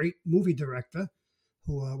a great movie director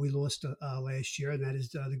who we lost last year, and that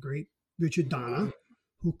is the great Richard Donner,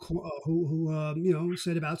 who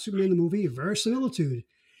said about Superman the movie, verisimilitude.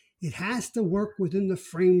 It has to work within the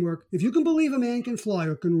framework. If you can believe a man can fly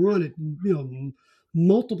or can run at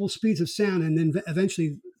multiple speeds of sound and then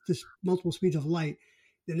eventually just multiple speeds of light,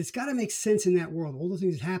 then it's got to make sense in that world. All the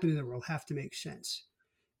things that happen in the world have to make sense.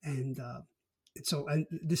 And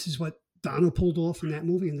this is what Donner pulled off in that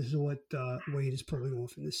movie, and this is what Waid is pulling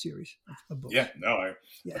off in this series of books. Yeah, no, I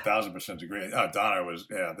 1,000% agree. Donner was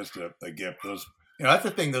just a gift. Those, that's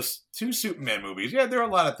the thing. Those two Superman movies. Yeah, there are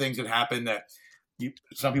a lot of things that happen that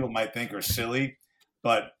some people might think are silly,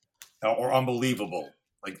 or unbelievable,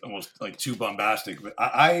 like almost like too bombastic. But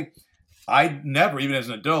I never, even as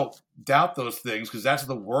an adult, doubt those things because that's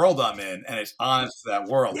the world I'm in, and it's honest to that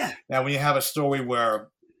world. Yeah. Now, when you have a story where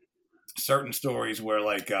certain stories where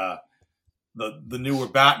like the newer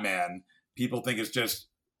Batman, people think it's just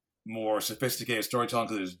more sophisticated storytelling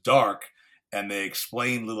because it's dark, and they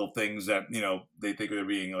explain little things that they think they're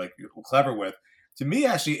being like clever with. To me,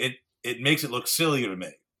 actually, it makes it look sillier to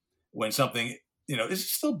me when something,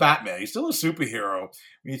 it's still Batman. He's still a superhero.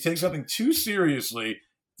 When you take something too seriously,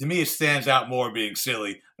 to me, it stands out more being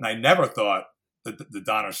silly. And I never thought that the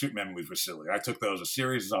Donner Superman movies were silly. I took those as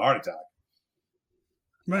serious as a heart attack.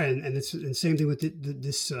 Right. And it's the same thing with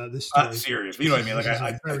this story. Not serious, but you know what I mean? Like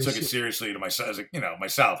I took it seriously to myself,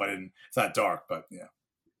 myself. It's not dark, but yeah.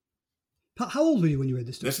 How old were you when you read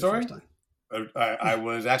this story? This story? I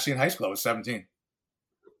was actually in high school. I was 17.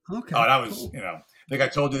 Okay. Oh, that was, cool. I think I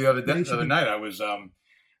told you the other night,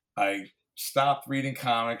 I stopped reading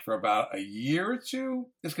comics for about a year or two,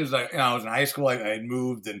 just because I was in high school. I had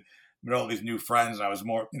moved and met all these new friends, and I was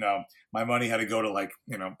more, my money had to go to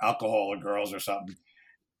alcohol or girls or something.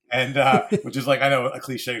 And, which is I know a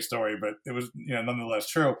cliche story, but it was, nonetheless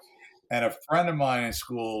true. And a friend of mine in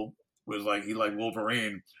school was he liked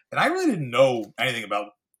Wolverine. And I really didn't know anything about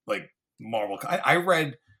Marvel. I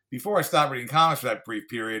read, before I stopped reading comics for that brief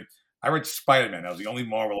period, I read Spider-Man. That was the only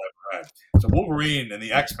Marvel I ever read. So Wolverine and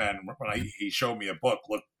the X-Men, when he showed me a book,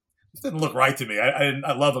 it didn't look right to me.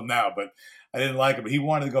 I love him now, but I didn't like it. But he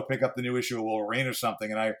wanted to go pick up the new issue of Wolverine or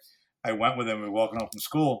something, and I went with him. We were walking home from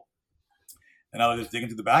school, and I was just digging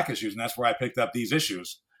through the back issues, and that's where I picked up these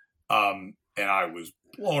issues. And I was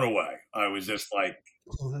blown away. I was just like,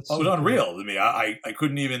 it was unreal to me. I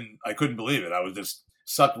couldn't believe it. I was just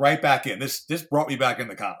sucked right back in. This brought me back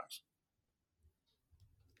into comics.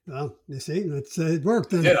 Well, you see, it worked.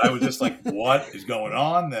 Then. Yeah, I was just like, what is going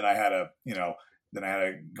on? Then I had to,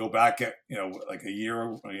 go back at, like a year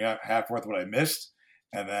and a half worth of what I missed.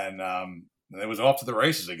 And then it was off to the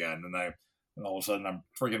races again. And all of a sudden I'm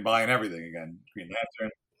freaking buying everything again. Green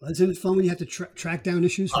Lantern. Isn't it fun when you have to track down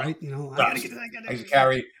issues, right? I used to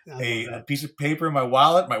carry a piece of paper in my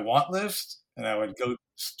wallet, my want list, and I would go to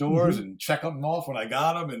stores and check them off when I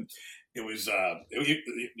got them. And it was,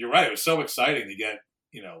 you're right, it was so exciting to get,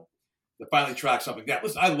 to finally track something down.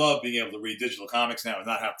 Listen, I love being able to read digital comics now and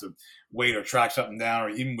not have to wait or track something down, or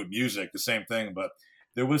even with music, the same thing. But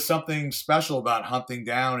there was something special about hunting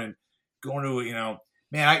down and going to,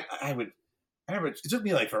 man, it took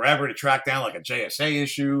me like forever to track down like a JSA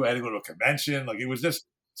issue. I had to go to a convention. Like it was just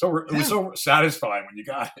it was so satisfying when you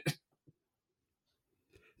got it.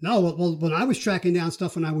 No, well, when I was tracking down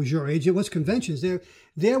stuff when I was your age, it was conventions.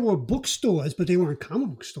 There were bookstores, but they weren't comic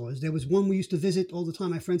book stores. There was one we used to visit all the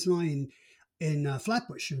time, my friends and I, in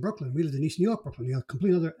Flatbush in Brooklyn. We lived in East New York, Brooklyn, the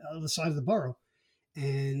complete other side of the borough.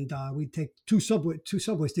 And we'd take two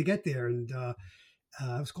subways to get there. And it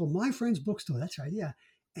was called My Friend's Bookstore. That's right, yeah.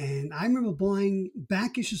 And I remember buying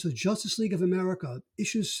back issues of Justice League of America,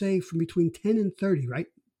 issues, say, from between 10 and 30, right?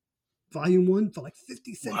 Volume 1 for like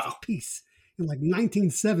 50 cents a piece in like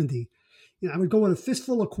 1970. I would go with a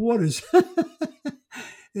fistful of quarters.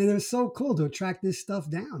 And it was so cool to track this stuff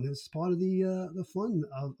down. It was part of the fun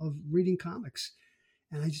of reading comics.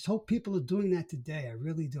 And I just hope people are doing that today. I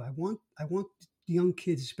really do. I want the young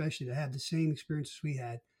kids especially to have the same experiences we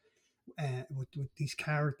had with these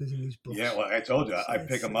characters in these books. Yeah, well, I told you, I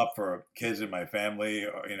pick them up for kids in my family,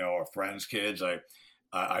 or friends' kids.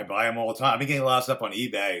 I buy them all the time. I've been getting a lot of stuff on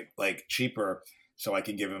eBay, like cheaper, so I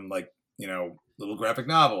can give them like, little graphic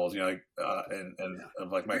novels, and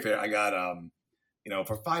of like my favorite. I got,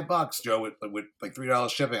 for $5, Joe, with like $3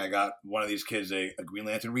 shipping, I got one of these kids a Green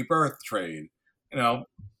Lantern Rebirth trade.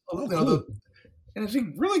 And it's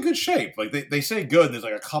in really good shape. Like they say good. There's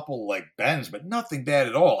like a couple like bends, but nothing bad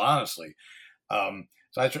at all, honestly.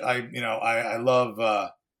 So I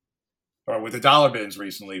love, or with the dollar bins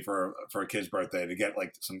recently for a kid's birthday to get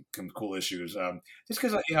like some cool issues. Just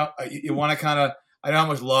because you want to kind of, I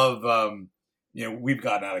almost love, we've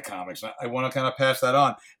gotten out of comics. I want to kind of pass that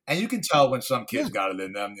on, and you can tell when some kids got it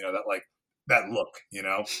in them. That like that look.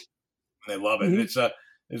 They love it. And it's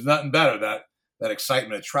there's nothing better that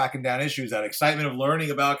excitement of tracking down issues, that excitement of learning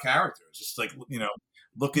about characters. Just like,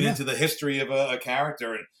 looking into the history of a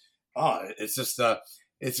character. And it's just,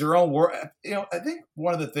 it's your own world. I think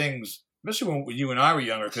one of the things, especially when you and I were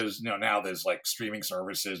younger, because, now there's like streaming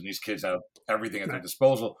services and these kids have everything at their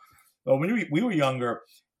disposal. But when we were younger,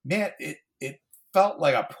 man, it felt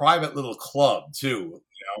like a private little club too,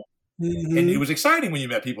 and it was exciting when you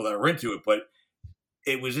met people that were into it, but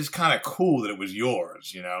it was just kind of cool that it was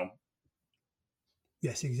yours,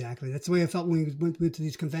 Yes, exactly. That's the way I felt when we went to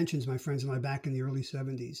these conventions, my friends and I, back in the early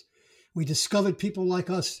 70s. We discovered people like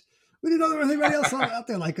us. We didn't know there was anybody else out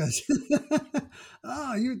there like us.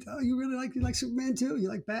 You really like Superman too? You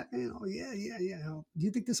like Batman? Oh, yeah. Do you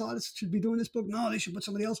think this artist should be doing this book? No, they should put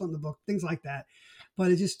somebody else on the book. Things like that. But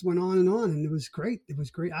it just went on, and it was great. It was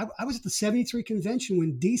great. I was at the 73 convention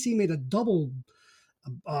when DC made a double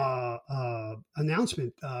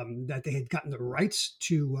announcement that they had gotten the rights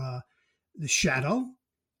to the Shadow,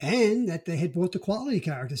 and that they had bought the quality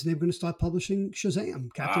characters, and they were going to start publishing Shazam,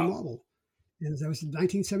 Captain Marvel. And that was the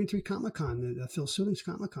 1973 Comic-Con, the Phil Sewell's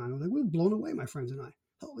Comic-Con. We were blown away, my friends and I.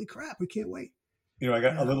 Holy crap, we can't wait. I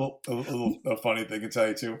got a little funny thing to tell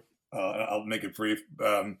you too. I'll make it brief.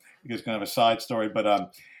 It's kind of a side story,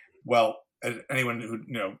 but anyone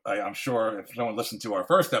who I'm sure if someone listened to our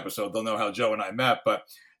first episode, they'll know how Joe and I met. But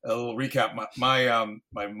a little recap: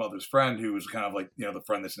 my mother's friend, who was kind of like the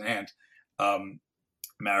friend that's an aunt,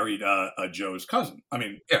 married Joe's cousin.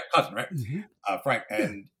 Cousin, right? Mm-hmm. Frank,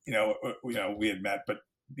 and we had met, but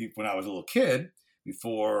when I was a little kid,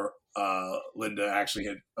 before Linda actually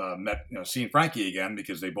had seen Frankie again,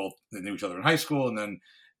 because they knew each other in high school, and then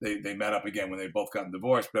they met up again when they both gotten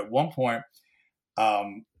divorced. But at one point,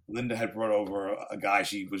 Linda had brought over a guy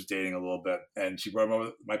she was dating a little bit, and she brought him over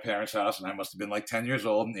to my parents' house, and I must have been like 10 years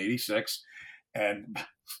old in 86. And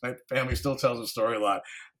my family still tells the story a lot.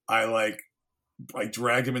 I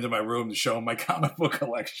dragged him into my room to show him my comic book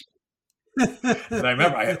collection. And I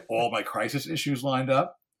remember I had all my Crisis issues lined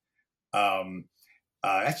up. Actually,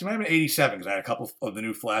 it might have been 87 because I had a couple of the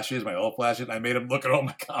new Flashes, my old Flashes, and I made him look at all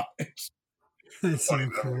my comics. That's so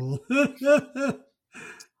cool. That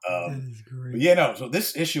is great. But yeah, no. So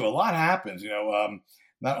this issue, a lot happens.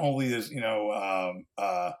 Not only does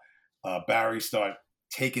Barry start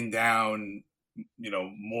taking down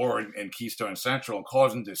more in Keystone Central and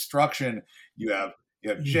causing destruction. You have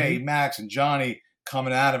Jay, Max, and Johnny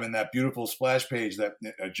coming at him in that beautiful splash page that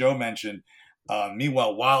Joe mentioned.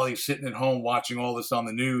 Meanwhile, Wally's sitting at home watching all this on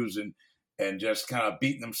the news and just kind of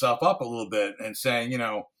beating himself up a little bit and saying,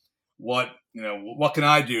 what can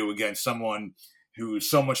I do against someone who's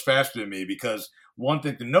so much faster than me? Because one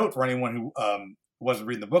thing to note for anyone who wasn't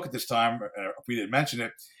reading the book at this time, if we didn't mention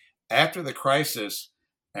it, after the Crisis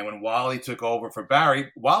and when Wally took over for Barry,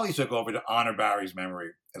 Wally took over to honor Barry's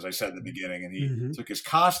memory, as I said in the beginning, and he took his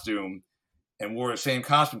costume and wore the same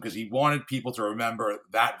costume because he wanted people to remember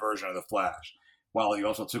that version of the Flash. Wally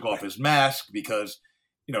also took off his mask because,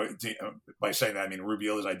 by saying that, I mean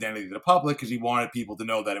reveal his identity to the public because he wanted people to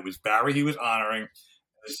know that it was Barry he was honoring.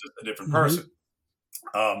 This is a different person.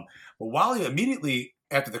 But Wally immediately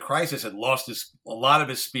after the Crisis had lost a lot of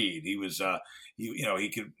his speed. He was, he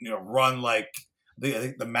could, run like, I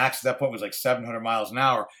think the max at that point was like 700 miles an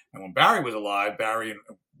hour. And when Barry was alive, Barry and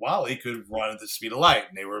Wally could run at the speed of light,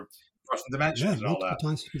 and they were crossing dimensions and all that.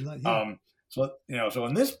 Speed of light, yeah. So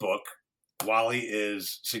in this book, Wally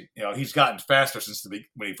is, he's gotten faster since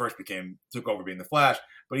when he first took over being the Flash,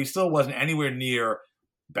 but he still wasn't anywhere near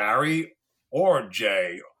Barry or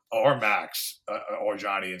Jay or Max or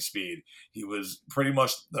Johnny in speed. He was pretty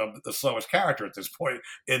much the slowest character at this point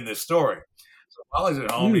in this story. So Wally's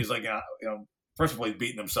at home. He's like, first of all, he's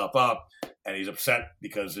beating himself up, and he's upset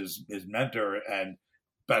because his mentor and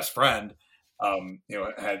best friend,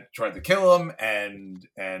 had tried to kill him and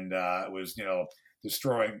was,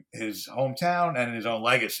 destroying his hometown and his own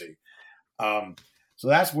legacy. So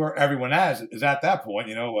that's where everyone is at that point.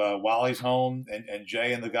 Wally's home, and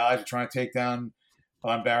Jay and the guys are trying to take down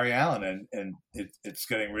on Barry Allen, and it's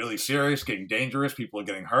getting really serious, getting dangerous. People are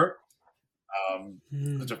getting hurt.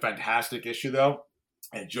 It's a fantastic issue, though.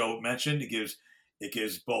 And Joe mentioned it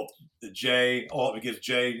gives both Jay,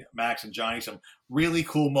 Max, and Johnny some really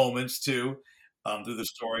cool moments too through the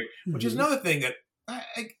story, which is another thing that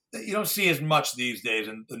you don't see as much these days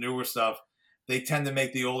in the newer stuff. They tend to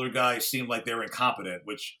make the older guys seem like they're incompetent,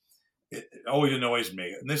 which it always annoys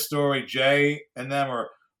me. In this story, Jay and them are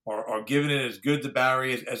giving it as good to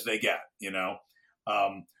Barry as they get.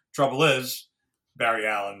 Trouble is, Barry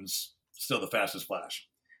Allen's still the fastest Flash.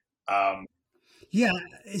 Yeah,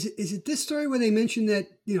 is it this story where they mentioned that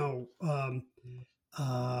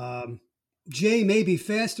Jay may be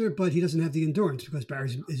faster, but he doesn't have the endurance because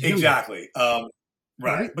Barry's is younger. Exactly.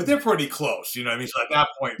 Right, but they're pretty close. You know what I mean? So at that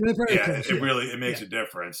point, close, it makes a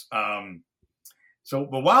difference.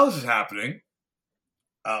 But while this is happening,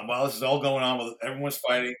 while this is all going on, everyone's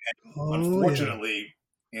fighting, and unfortunately,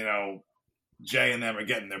 Jay and them are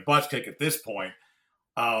getting their butts kicked at this point.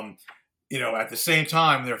 At the same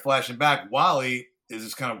time, they're flashing back. Wally is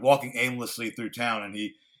just kind of walking aimlessly through town, and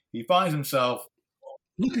he finds himself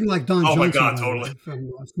looking like Don Johnson. Oh my God, totally.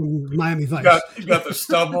 From Miami Vice. He's got the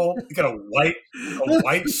stubble. He's got a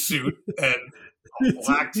white suit and a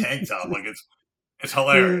black tank top. Like it's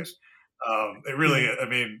hilarious. It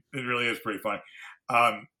really is pretty funny.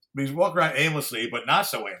 But he's walking around aimlessly, but not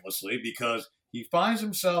so aimlessly because he finds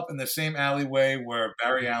himself in the same alleyway where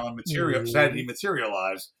Barry Allen said he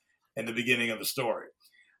materialized in the beginning of the story.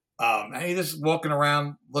 And he's just walking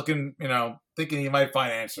around looking, thinking he might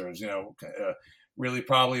find answers, really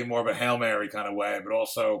probably more of a Hail Mary kind of way, but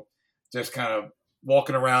also just kind of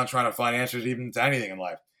walking around trying to find answers even to anything in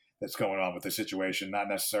life that's going on with the situation, not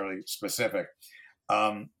necessarily specific.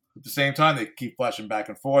 At the same time, they keep flashing back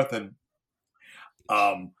and forth, and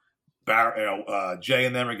Jay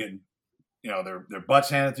and them are getting, their butts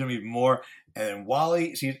handed to him even more. And then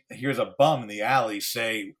Wally hears a bum in the alley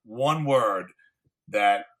say one word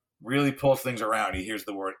that really pulls things around. He hears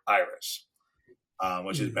the word Iris,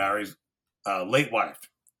 which is Barry's late wife,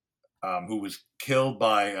 who was killed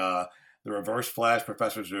by the Reverse Flash,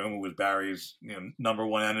 Professor Zoom, who was Barry's number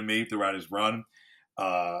one enemy throughout his run.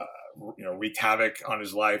 Wreaked havoc on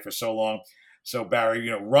his life for so long. So Barry,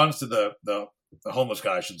 runs to the homeless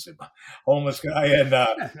guy, I shouldn't say homeless guy, and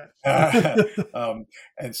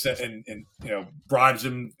bribes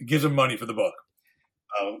him, gives him money for the book.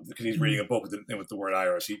 because he's reading a book with the word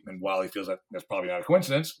iris, and Wally feels that that's probably not a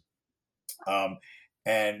coincidence.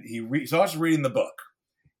 And he starts reading the book,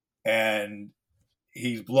 and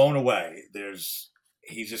he's blown away.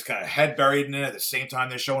 He's just kind of head buried in it. At the same time,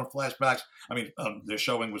 they're showing flashbacks. I mean, they're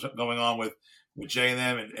showing what's going on with Jay and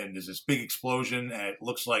them, and there's this big explosion, and it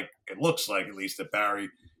looks like at least that Barry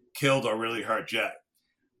killed or really hurt Jay.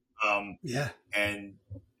 And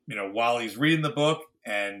Wally's reading the book,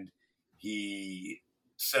 and he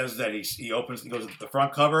says that he goes to the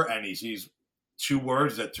front cover, and he sees two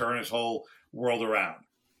words that turn his whole world around.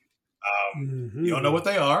 You don't know what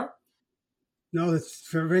they are. No, it's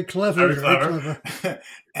very clever. Very clever.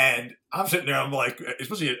 And I'm sitting there, I'm like,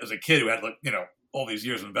 especially as a kid who had all these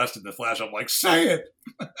years invested in the Flash, I'm like, say it.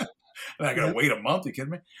 And I got to wait a month. Are you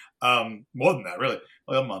kidding me? More than that, really,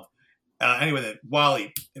 like a month. Anyway, then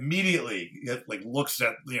Wally immediately looks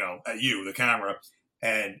at you, the camera,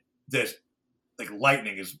 and this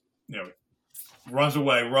lightning is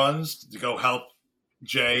runs to go help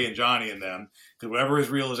Jay and Johnny and them, because whatever his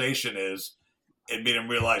realization is, it made him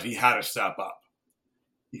realize he had to step up.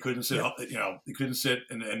 He couldn't sit, he couldn't sit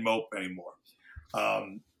and mope anymore.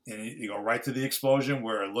 And you go right to the explosion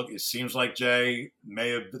where it seems like Jay may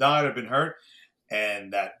have died or been hurt.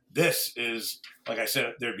 And that this is, like I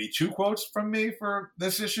said, there'd be two quotes from me for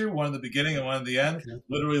this issue, one in the beginning and one in the end,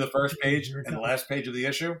 literally the first page and the last page of the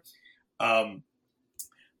issue.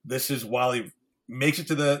 This is Wally makes it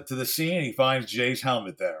to the scene, and he finds Jay's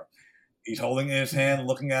helmet there. He's holding it in his hand,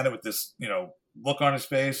 looking at it with this, look on his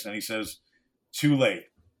face, and he says, "Too late.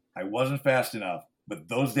 I wasn't fast enough, but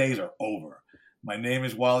those days are over. My name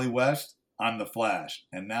is Wally West. I'm the Flash.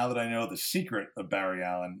 And now that I know the secret of Barry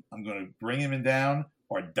Allen, I'm going to bring him down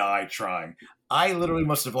or die trying." I literally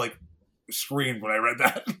must have screamed when I read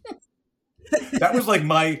that. That was like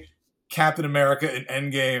my Captain America in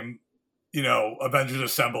Endgame, Avengers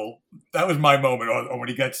Assemble. That was my moment. Or when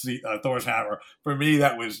he gets the Thor's hammer. For me,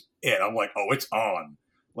 that was it. I'm like, oh, it's on.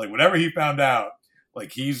 Whatever he found out,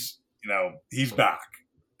 he's back.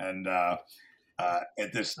 And at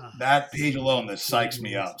that page alone, this psychs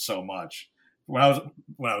me up so much. When I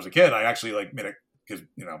was a kid, I actually made a, because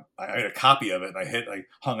I made a copy of it, and I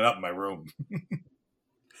hung it up in my room.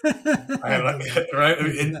 I had right,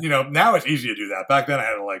 and now it's easy to do that. Back then, I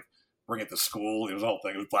had to bring it to school. It was a whole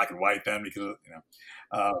thing. It was black and white then because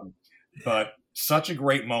but such a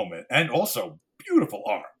great moment, and also beautiful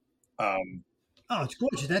art. Oh, it's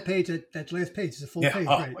gorgeous. That page, that last page is a full page.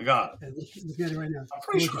 Oh, right? My God. Look at it right now. I'm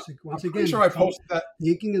pretty sure I posted that.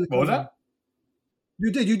 What was that?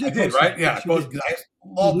 You did. I did, right? Yeah, I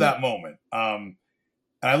love that moment.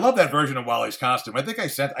 And I love that version of Wally's costume. I think I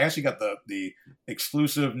actually got the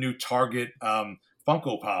exclusive new Target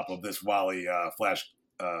Funko Pop of this Wally Flash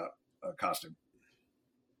costume.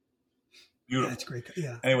 Beautiful. That's great.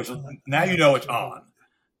 Yeah. Anyway, so now it's on.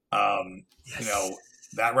 Yes.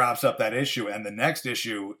 That wraps up that issue, and the next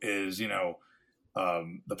issue is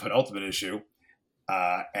the penultimate issue,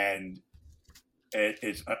 and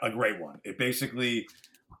it's a great one. It basically,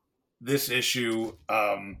 this issue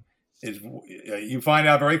is you find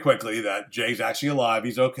out very quickly that Jay's actually alive.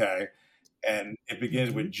 He's okay, and it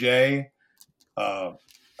begins with Jay,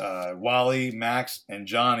 Wally, Max, and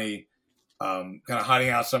Johnny kind of hiding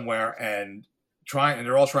out somewhere and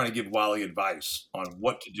they're all trying to give Wally advice on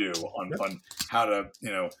what to do, on how to,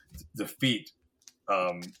 defeat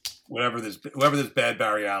whatever this bad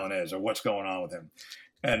Barry Allen is, or what's going on with him.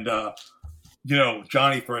 And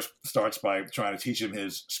Johnny first starts by trying to teach him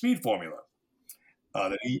his speed formula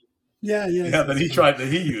that he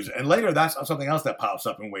used, and later that's something else that pops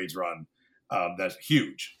up in Waid's run that's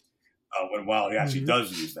huge when Wally actually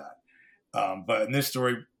does use that. But in this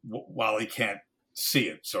story, Wally can't see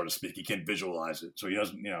it, so to speak. He can't visualize it, so he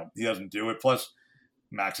doesn't do it. Plus,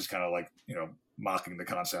 Max is kind of mocking the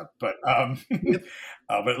concept. But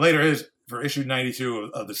but later for issue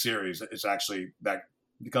 92 of the series, it's actually that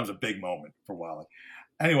becomes a big moment for Wally.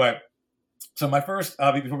 Anyway, so my first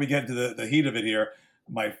before we get into the heat of it here,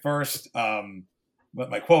 my first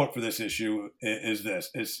my quote for this issue is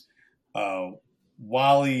this: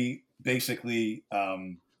 Wally basically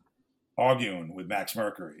arguing with Max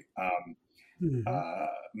Mercury.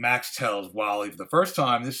 Max tells Wally for the first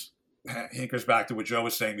time, this hankers back to what Joe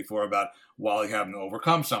was saying before about Wally having to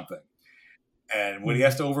overcome something. And what he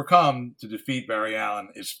has to overcome to defeat Barry Allen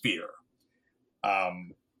is fear.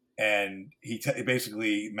 And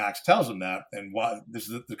basically, Max tells him that, and this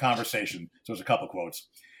is the conversation. So there's a couple quotes.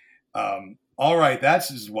 All right,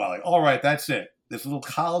 this is Wally. All right, that's it. This little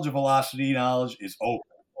college of velocity knowledge is over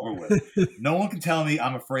with. No one can tell me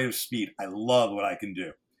I'm afraid of speed. I love what I can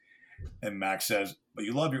do. And Max says, but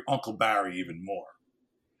you love your Uncle Barry even more.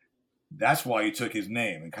 That's why you took his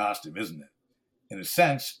name and costume, isn't it? In a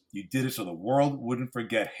sense, you did it so the world wouldn't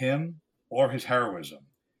forget him or his heroism.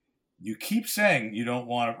 You keep saying you don't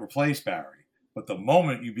want to replace Barry, but the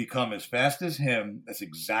moment you become as fast as him, that's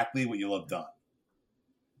exactly what you'll have done.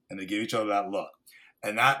 And they give each other that look.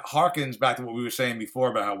 And that harkens back to what we were saying before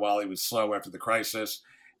about how Wally was slow after the crisis.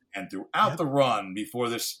 And throughout the run, before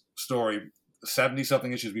this story,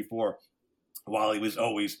 70-something issues before, Wally was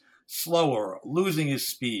always slower, losing his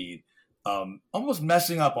speed, almost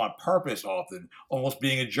messing up on purpose often, almost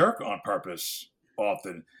being a jerk on purpose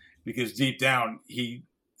often, because deep down,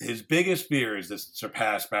 his biggest fear is to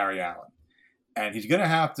surpass Barry Allen. And he's going to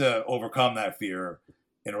have to overcome that fear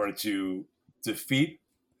in order to defeat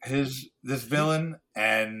this villain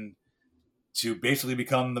and to basically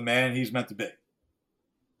become the man he's meant to be.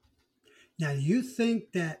 Now, do you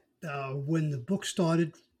think that when the book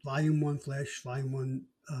started, Volume 1 Flash, Volume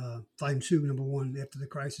 2, number 1 after the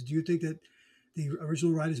crisis, do you think that the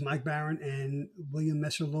original writers, Mike Baron and William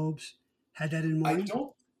Messer-Loebs, had that in mind?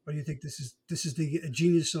 Or do you think this is the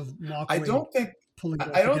genius of Mark Waid? I don't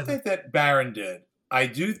think that Baron did. I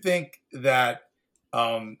do think that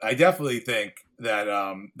I definitely think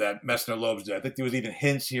that Messer-Loebs did. I think there was even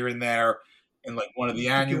hints here and there in like one of the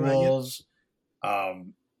annuals. Right,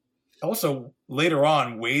 also, later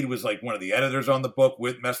on, Waid was like one of the editors on the book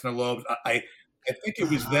with Messer-Loebs. I think it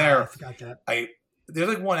was there. I forgot that. There's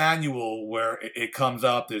like one annual where it comes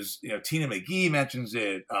up. There's Tina McGee mentions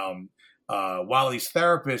it. Wally's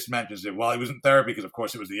therapist mentions it. Wally was in therapy because, of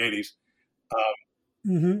course, it was the 80s.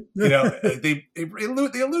 They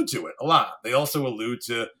allude to it a lot. They also allude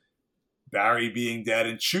to Barry being dead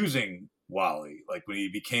and choosing Wally, like when he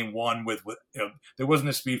became one with there wasn't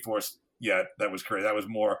a Speed Force yet. That was correct. That was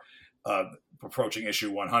more approaching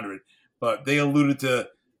issue 100. But they alluded to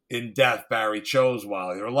in death, Barry chose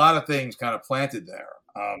Wally. There were a lot of things kind of planted there.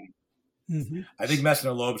 I think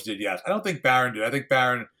Messer-Loebs did, yes. I don't think Baron did. I think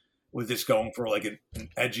Baron was just going for like an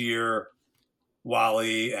edgier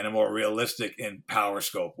Wally and a more realistic and Power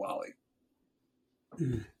Scope Wally.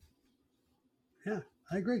 Yeah,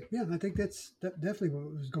 I agree. Yeah, I think that's definitely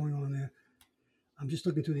what was going on there. I'm just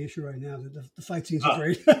looking through the issue right now. The fight scenes are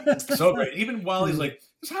great. So great. Even Wally's like,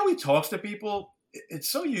 just how he talks to people, it's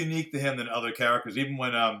so unique to him than other characters. Even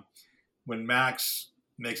when Max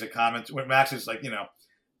makes a comment, when Max is like,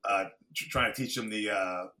 trying to teach him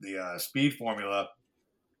the speed formula,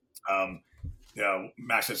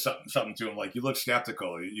 Max says something to him like, "You look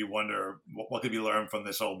skeptical. You wonder what could be learned from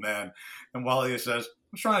this old man." And Wally says,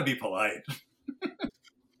 "I'm trying to be polite."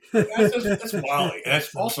 That's Wally, and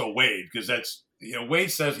that's also Waid, because that's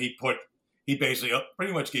Waid says he basically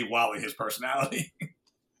pretty much gave Wally his personality.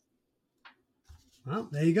 Well,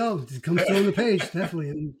 there you go. It comes through on the page, definitely.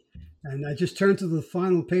 And I just turned to the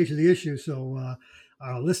final page of the issue. So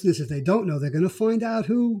our listeners, if they don't know, they're going to find out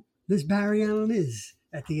who this Barry Allen is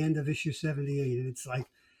at the end of issue 78. And it's like,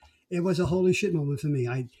 it was a holy shit moment for me.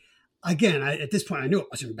 I at this point, I knew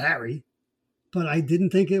it wasn't Barry, but I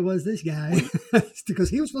didn't think it was this guy because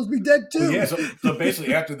he was supposed to be dead too. Well, yeah. So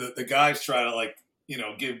basically after the guys try to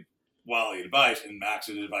give Wally advice, and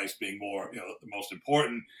Max's advice being more, the most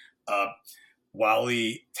important,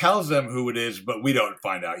 Wally tells them who it is, but we don't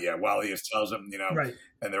find out yet. Wally just tells them, right.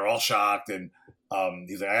 And they're all shocked. And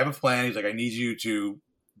he's like, "I have a plan." He's like, "I need you to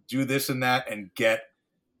do this and that and get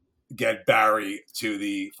Barry to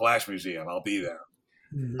the Flash Museum. I'll be there."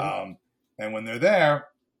 Mm-hmm. And when they're there,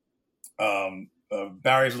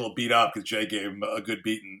 Barry's a little beat up because Jay gave him a good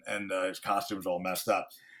beating, and his costume's all messed up.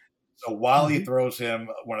 So Wally throws him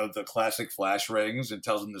one of the classic Flash rings and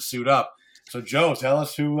tells him to suit up. So Joe, tell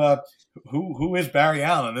us who is Barry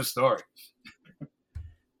Allen in this story?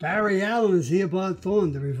 Barry Allen is Eobard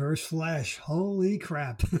Thawne, the Reverse Flash. Holy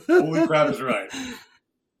crap! Holy crap is right.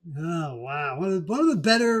 Oh wow! One of the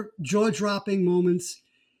better jaw-dropping moments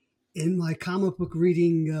in my comic book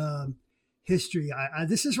reading history.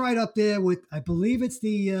 This is right up there with, I believe it's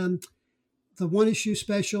the one issue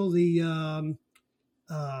special, the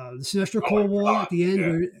Sinestro Cold War at the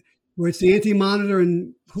end, where it's the Anti-Monitor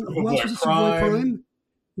and who else was it? Superboy Prime.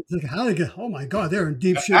 It's like, how they get? Oh my God, they're in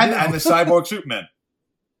deep shit. And the Cyborg Superman.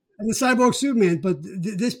 And the Cyborg Superman, but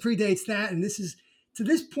this predates that, and this is to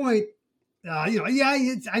this point. I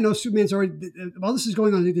know Superman's already. Well, this is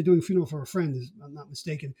going on. They're doing a funeral for a friend, if I'm not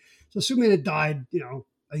mistaken. So Superman had died,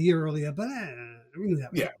 a year earlier, but we knew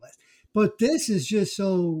that was less. But this is just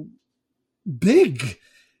so big.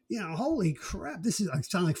 Holy crap! This is, I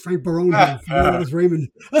sound like Frank Barone from Raymond.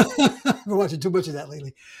 We're watching too much of that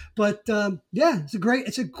lately, but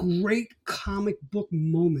it's a great comic book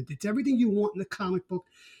moment. It's everything you want in a comic book.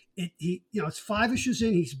 It's 5 issues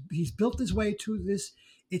in. He's built his way to this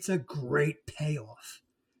it's a great payoff.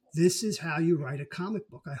 This is how you write a comic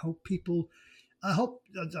book. I hope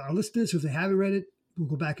our listeners, if they haven't read it, will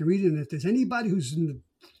go back and read it. And if there's anybody who's in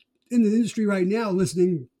the industry right now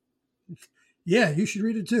listening, yeah, you should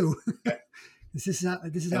read it too. This is how.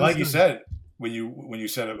 And like you said, when you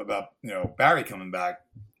said about Barry coming back,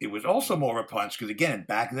 it was also more of a punch because again,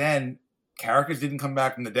 back then characters didn't come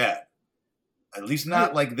back from the dead. At least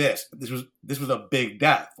not like this. This was a big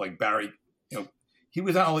death. Like Barry, he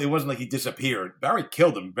was not only, it wasn't like he disappeared. Barry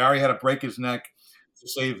killed him. Barry had to break his neck to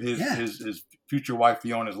save his future wife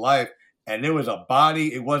Fiona's life. And there was a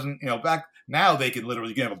body. It wasn't, back now they can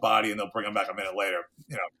literally give him a body and they'll bring him back a minute later.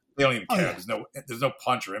 They don't even care. There's no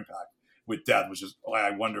punch or impact with death, which is why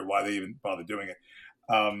I wonder why they even bother doing it.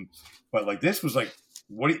 But like this was like,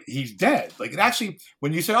 he's dead. Like it actually,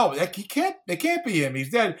 when you say, "Oh, they can't be him. He's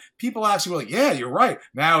dead," people actually were like, "Yeah, you're right."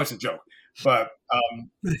 Now it's a joke, but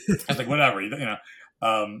it's like whatever.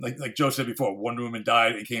 Like Joe said before, Wonder Woman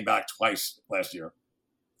died and came back twice last year.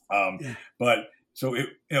 But so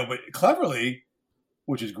but cleverly,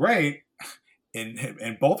 which is great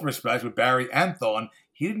in both respects with Barry and Thawne,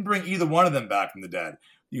 he didn't bring either one of them back from the dead.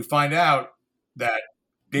 You find out that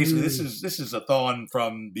basically this is a Thawne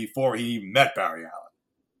from before he met Barry Allen.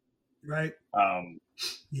 Right.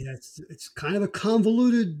 It's kind of a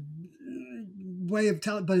convoluted way of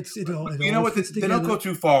telling, but they don't go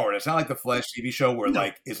too forward. It's not like the Flash TV show where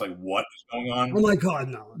it's like what is going on. Oh my God,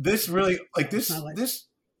 no! This really this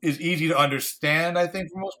is easy to understand. I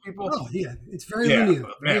think for most people. Oh yeah, it's very linear.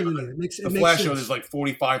 Very linear. The Flash show, there's like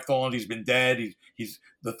 45 Thawnes. He's been dead. He's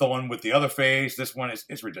the Thawne with the other face. This one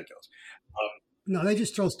is ridiculous. No, they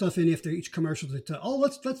just throw stuff in after each commercial to tell. Oh,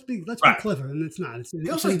 let's be clever, and it's not. They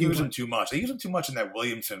also use him too much. They use him too much in that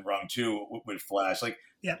Williamson run too with Flash. Like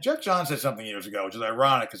Jeff Johns said something years ago, which is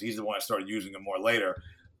ironic because he's the one that started using him more later.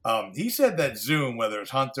 He said that Zoom, whether it's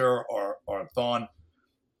Hunter or Thawne,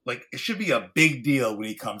 like it should be a big deal when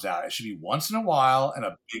he comes out. It should be once in a while and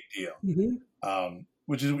a big deal. Mm-hmm.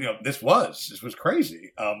 Which is this was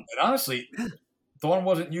crazy. And honestly. Thawne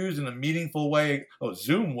wasn't used in a meaningful way.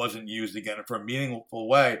 Zoom wasn't used again for a meaningful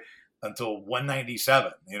way until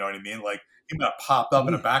 197. You know what I mean? Like he might have popped up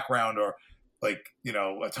in a background or like,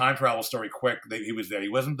 a time travel story quick. He was there. He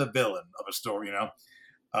wasn't the villain of a story,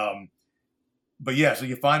 But yeah, so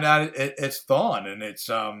you find out it's Thawne and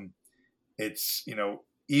it's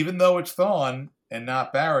even though it's Thawne and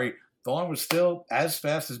not Barry, Thawne was still as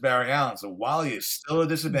fast as Barry Allen. So Wally is still at a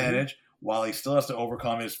disadvantage. Wally still has to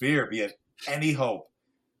overcome his fear if he has any hope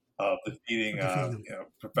of defeating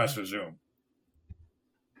Professor Zoom.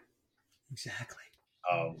 Exactly.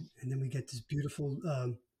 And then we get this beautiful.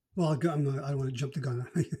 I don't want to jump the gun.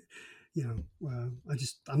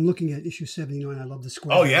 I'm looking at issue 79. I love the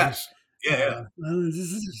square. Oh yes, yeah.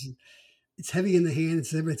 It's heavy in the hand.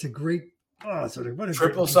 It's a great. What a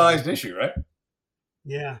triple-sized issue, right?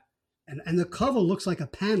 Yeah. And the cover looks like a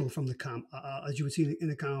panel from the as you would see in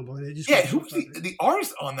the comic book. The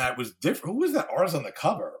artist on that was different. Who was that artist on the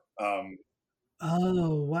cover?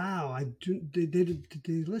 Oh wow! Did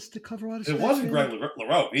they list the cover artist? It wasn't Greg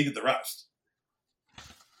LaRocque. He did the rest.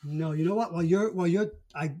 No, you know what? While you're,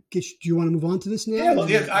 I guess, do you want to move on to this now?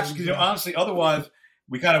 Yeah, actually, honestly, otherwise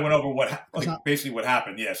we kind of went over basically what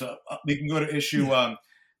happened. Yeah, so we can go to issue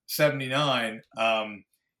 79.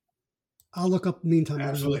 I'll look up meantime.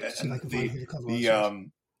 Absolutely.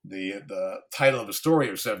 The title of the story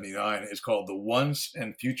of 79 is called The Once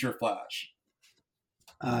and Future Flash.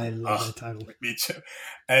 I love that title. Me too.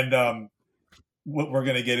 And what we're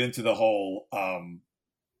going to get into the whole,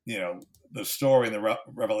 the story and the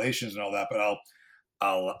revelations and all that. But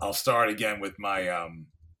I'll start again with my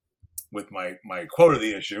quote of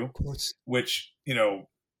the issue, which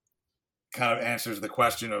kind of answers the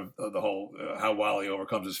question of the whole how Wally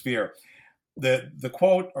overcomes his fear. The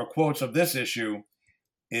quote or quotes of this issue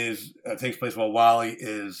takes place while Wally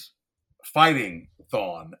is fighting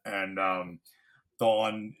Thawne, and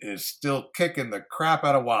Thawne is still kicking the crap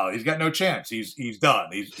out of Wally. He's got no chance. He's done.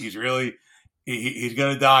 He's really he's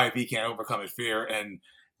going to die if he can't overcome his fear and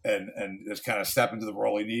just kind of step into the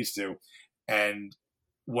role he needs to. And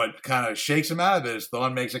what kind of shakes him out of it is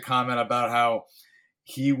Thawne makes a comment about how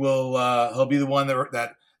he'll be the one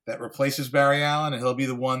that replaces Barry Allen, and he'll be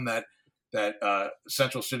the one that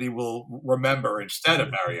Central City will remember instead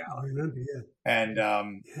of Barry Allen.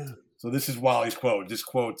 And so this is Wally's quote. This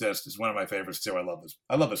quote is one of my favorites too.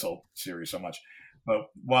 I love this whole series so much. But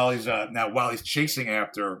Wally's chasing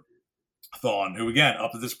after Thawne, who again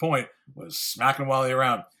up to this point was smacking Wally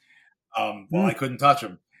around. Wally couldn't touch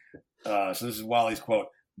him. So this is Wally's quote: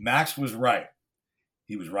 "Max was right.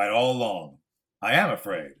 He was right all along. I am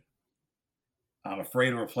afraid. I'm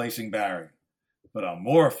afraid of replacing Barry, but I'm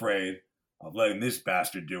more afraid of letting this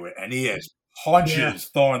bastard do it. And he is punches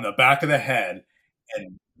Thor in the back of the head,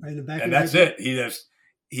 and Right in the back and of the that's head. it.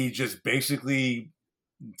 He just basically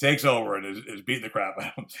takes over and is beating the crap out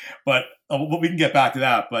of him. But we can get back to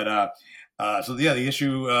that. But the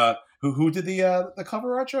issue. Who did the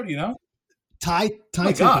cover art, Joe? Do you know? Ty Oh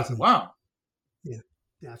my God! Templeton. Wow.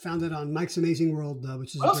 Yeah, I found it on Mike's Amazing World,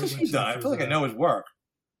 which is What a else great has he website. done? I feel like I know his work.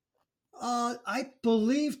 I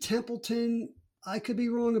believe Templeton. I could be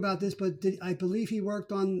wrong about this, but I believe he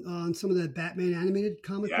worked on some of the Batman animated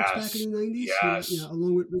comic books back in the 90s. Yes.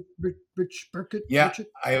 Along with Rich Burkett. Yeah, Richard,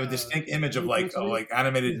 I have a distinct image of like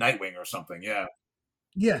animated Nightwing or something. Yeah.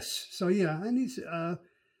 Yes. So yeah, and he's a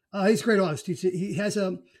great artist. He has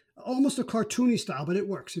almost a cartoony style, but it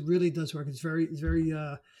works. It really does work. It's very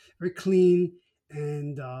very clean,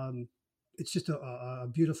 and it's just a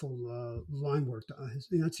beautiful line work.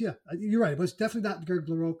 You're right. It was definitely not Greg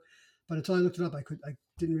LaRocque, but until I looked it up, I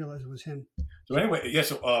didn't realize it was him. So anyway, yeah.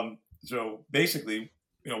 So basically,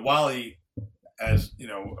 Wally has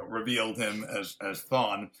revealed him as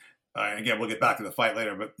Thawne. Again, we'll get back to the fight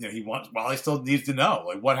later, but Wally still needs to know,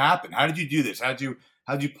 like, what happened. How did you do this? How did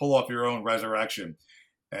you pull off your own resurrection?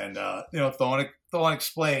 And Thawne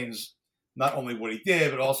explains not only what he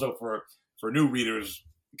did, but also for new readers,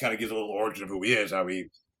 kind of gives a little origin of who he is. How he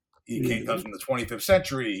comes from the 25th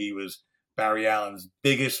century. He was Barry Allen's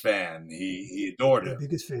biggest fan. He adored him.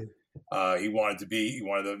 Biggest fan. He wanted to be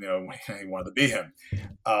him.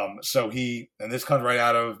 And this comes right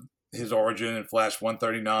out of his origin in Flash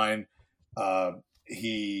 139.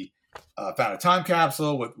 He found a time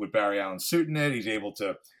capsule with Barry Allen's suit in it. He's able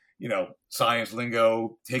to, science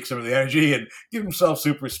lingo, take some of the energy and give himself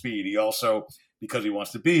super speed. He also, because he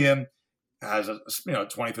wants to be him, has a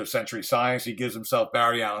 25th century science. He gives himself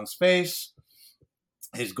Barry Allen's face.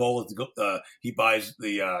 His goal is to go. He buys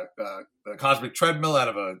the cosmic treadmill out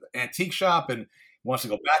of an antique shop and wants to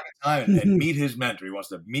go back in time and meet his mentor. He wants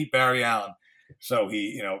to meet Barry Allen. So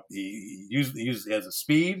he has the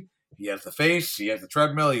speed, he has the face, he has the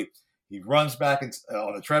treadmill. He runs back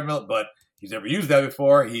on the treadmill, but he's never used that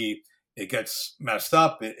before. It gets messed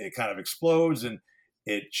up. It kind of explodes and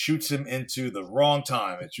it shoots him into the wrong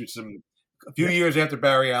time. It shoots him a few years after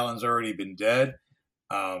Barry Allen's already been dead.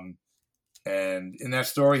 And in that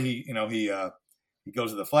story, he goes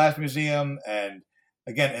to the Flash Museum, and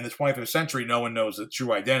again, in the 25th century, no one knows the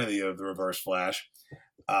true identity of the Reverse Flash,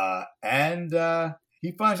 and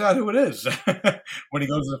he finds out who it is when he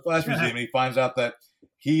goes to the Flash Museum. He finds out that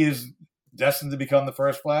he is destined to become the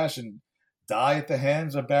first Flash and die at the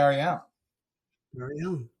hands of Barry Allen. Barry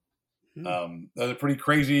Allen. That's a pretty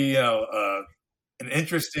crazy, an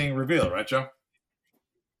interesting reveal, right, Joe?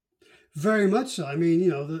 Very much so. I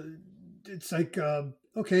mean, it's like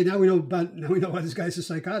okay, now we know why this guy's so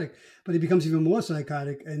psychotic, but he becomes even more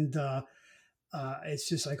psychotic, and it's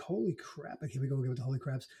just like, holy crap! Like, here we go again with the holy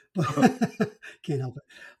craps, but can't help it.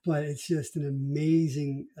 But it's just an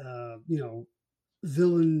amazing,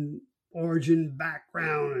 villain origin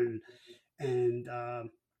background, and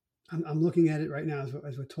I'm looking at it right now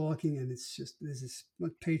as we're talking, and it's just this is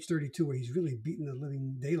page 32 where he's really beating the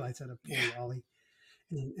living daylights out of poor Wally,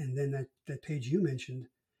 and then that page you mentioned.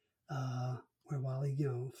 Where Wally,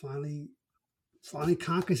 finally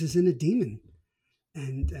conquers his inner demon,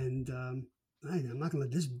 and I'm not gonna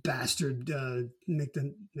let this bastard make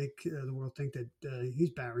the world think that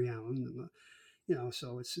he's Barry Allen,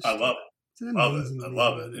 So it's just, I love it. It's an amazing. I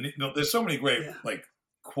love it. And there's so many great like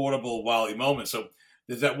quotable Wally moments. So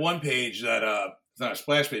there's that one page that it's not a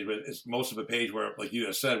splash page, but it's most of a page where, like you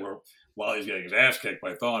just said, where Wally's getting his ass kicked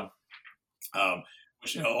by Thawne.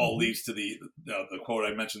 Which all leads to the quote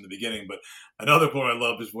I mentioned in the beginning. But another quote I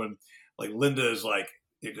love is when like Linda is like,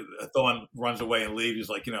 Thawne runs away and leaves. He's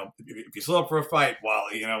like, if you still up for a fight,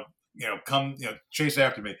 Wally, come, chase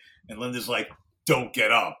after me. And Linda's like, don't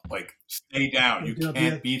get up, like stay down. You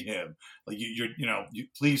can't beat him. Like you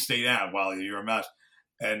please stay down, Wally. You're a mess.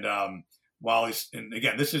 And Wally's, and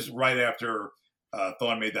again, this is right after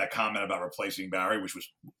Thawne made that comment about replacing Barry, which was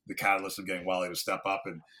the catalyst of getting Wally to step up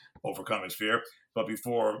and overcome his fear. But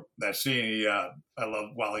before that scene, I love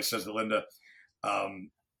Wally says to Linda,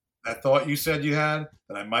 that thought you said you had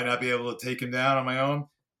that I might not be able to take him down on my own.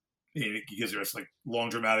 He gives her this like long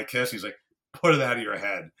dramatic kiss. He's like, put it out of your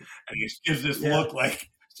head. And he gives this look like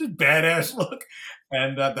it's a badass look.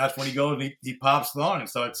 And that's when he goes and he pops Thawne. And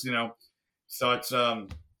so it's,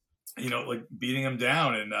 like beating him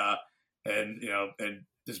down and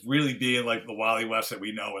just really being like the Wally West that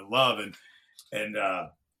we know and love. And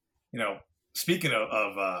speaking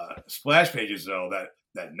of splash pages, though,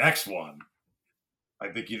 that next one, I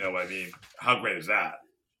think you know what I mean. How great is that?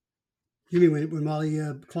 You mean when Wally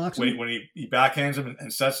clocks him? When he backhands him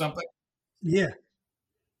and says something, Yeah,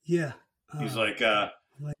 yeah. he's Uh, like,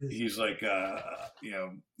 like this. you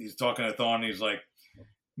know, he's talking to Thawne. He's like,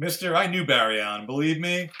 Mister, I knew Barry Allen. Believe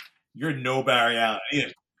me, you're no Barry Allen. He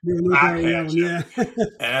is You know Barry backhands Allen, him. yeah.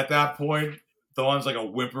 And at that point, Thawne's like a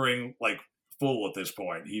whimpering like fool at this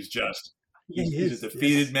point. Yeah, he he's is. a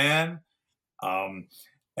defeated Yes. man.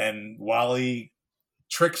 And Wally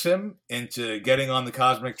tricks him into getting on the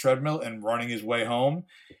cosmic treadmill and running his way home.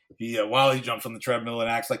 Wally jumps on the treadmill and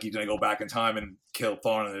acts like he's going to go back in time and kill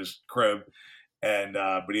Thawne in his crib.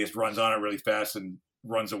 But he just runs on it really fast and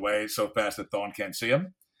runs away so fast that Thawne can't see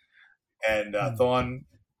him. And Thawne,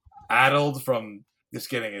 addled from just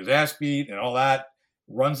getting his ass beat and all that,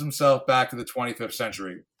 runs himself back to the 25th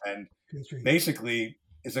century and basically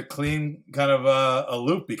is a clean kind of a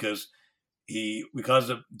loop because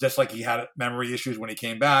of just like he had memory issues when he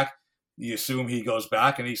came back, you assume he goes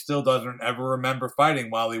back and he still doesn't ever remember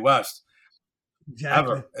fighting Wally West.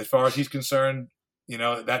 Exactly. Ever. As far as he's concerned, you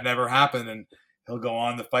know, that never happened, and he'll go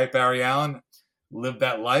on to fight Barry Allen, live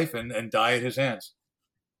that life, and die at his hands.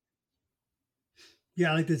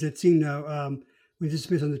 Yeah, I like that scene now. When he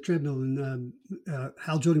disappears on the treadmill, and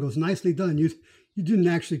Hal Jordan goes, "Nicely done. You didn't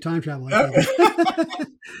actually time travel."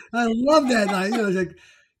 I love that. You know, it's like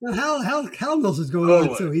Hal knows what's going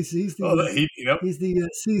on too. He's the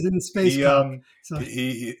seasoned space cop.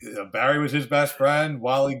 So Barry was his best friend.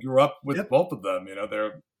 Wally grew up with both of them. You know,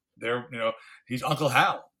 they're you know, he's Uncle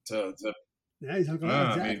Hal. Yeah, he's Uncle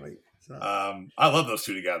Hal, exactly. I love those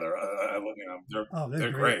two together.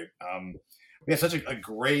 They're great. We had such a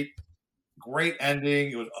great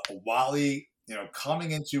ending. It was Wally, you know,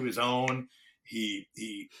 coming into his own. He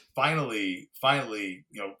finally,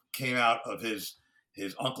 you know, came out of his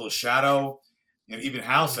uncle's shadow. You know, even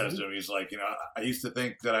Hal says to him, he's like, you know, I used to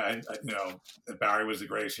think that that Barry was the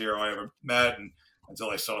greatest hero I ever met, and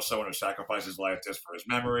until I saw someone who sacrificed his life just for his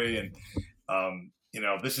memory. And you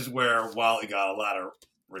know, this is where Wally got a lot of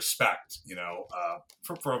respect. You know,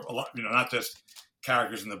 for a lot, you know, not just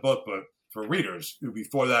characters in the book, but for readers who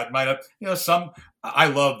before that might have, you know, I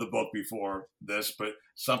love the book before this, but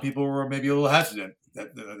some people were maybe a little hesitant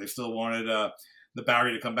that they still wanted the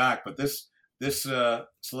Barry to come back. But this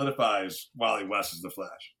solidifies Wally West as the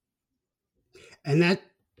Flash. And that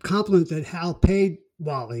compliment that Hal paid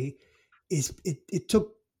Wally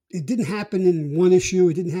it didn't happen in one issue.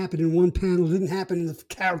 It didn't happen in one panel. It didn't happen in the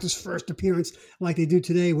character's first appearance like they do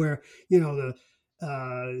today, where, you know,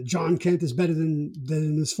 John Kent is better than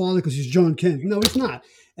his father because he's John Kent. No, he's not.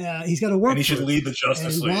 He's got to work. And he should lead the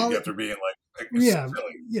Justice League after being like yeah,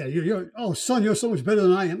 silly. Yeah. You're son, you're so much better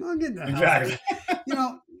than I am. I'll get that. Exactly. You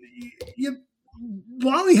know,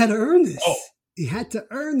 Wally had to earn this. Oh. He had to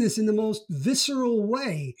earn this in the most visceral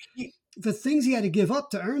way. The things he had to give up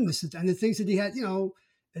to earn this, and the things that he had, you know,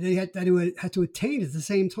 that he had to attain at the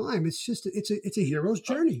same time. It's just it's a hero's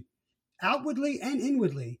journey, outwardly and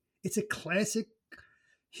inwardly. It's a classic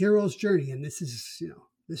hero's journey, and this is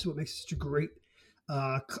what makes it such a great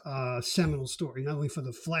seminal story, not only for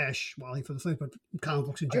the Flash, Wally for the Flash, but comic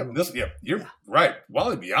books in general. You're right.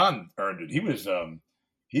 Wally beyond earned it. He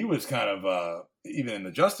was kind of even in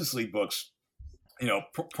the Justice League books, you know,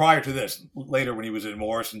 prior to this. Later, when he was in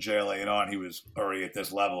Morrison JLA and on, he was already at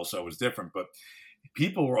this level, so it was different. But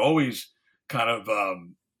people were always kind of,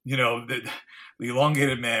 you know, the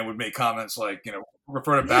elongated man would make comments like, you know,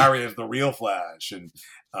 refer to Barry as the real Flash, and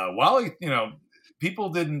Wally, you know, people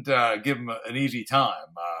didn't give him an easy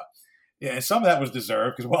time. Yeah, and some of that was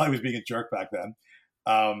deserved because Wally was being a jerk back then.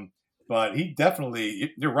 But he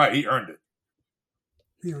definitely, you're right, he earned it.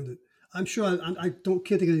 He earned it. I'm sure. I can't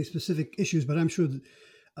think of any specific issues, but I'm sure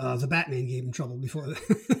the Batman gave him trouble before.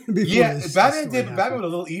 Batman was a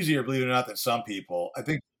little easier, believe it or not, than some people. I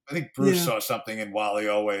think Bruce saw something in Wally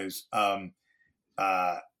always a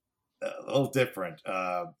little different,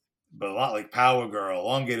 but a lot like Power Girl,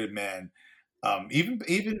 Elongated Man,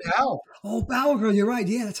 even Hal. Oh, Power Girl, you're right.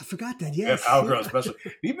 Yeah, I forgot that. Yes. Yeah, Power Girl, especially.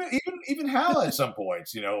 even Hal at some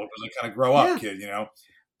points, you know, was a kind of grow up kid, you know.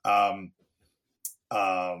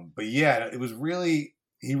 But yeah, it was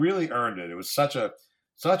he really earned it. It was such a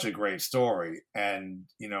great story, and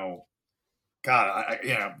you know, God,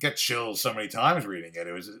 I get chills so many times reading it.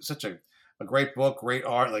 It was such a great book, great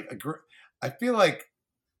art. I feel like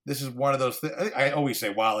this is one of those things. I always say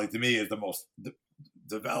Wally to me is the most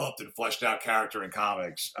developed and fleshed out character in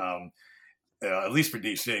comics, at least for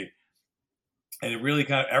DC. And it really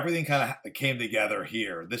everything came together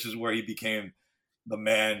here. This is where he became the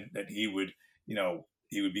man that he would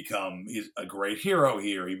become. He's a great hero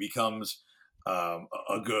here. He becomes a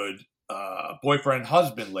good boyfriend,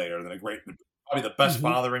 husband later, then probably the best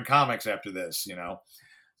father in comics after this,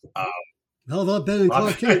 Hell of a lot better than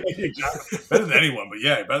Clark Kent. Exactly. Better than anyone, but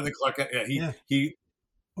yeah, better than Clark Kent. Yeah,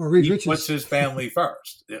 or Reed he Richards. puts his family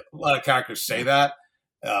first. A lot of characters say that,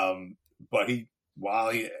 but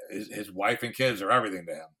his wife and kids are everything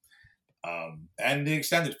to him, and the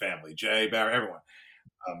extended family, Jay, Barry, everyone.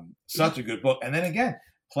 Such a good book, and then again,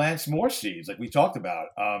 plants more seeds, like we talked about.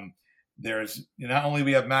 There's not only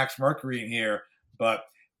we have Max Mercury in here, but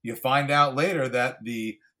you find out later that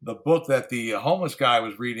the book that the homeless guy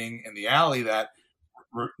was reading in the alley, that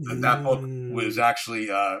book was actually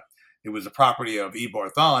it was the property of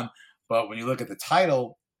Eobor Thawne. But when you look at the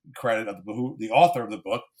title credit of the author of the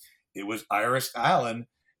book, it was Iris Allen,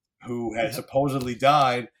 who had supposedly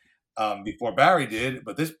died before Barry did.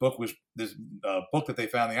 But this book that they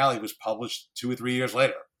found in the alley was published 2 or 3 years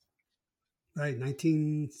later. Right,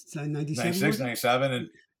 1997. 96, 97.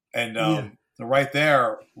 And so right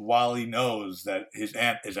there, Wally knows that his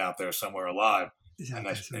aunt is out there somewhere alive. I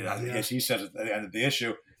guess he says at the end of the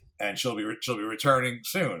issue, and she'll be returning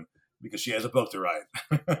soon because she has a book to write.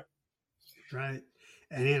 Right.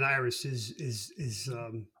 And Aunt Iris is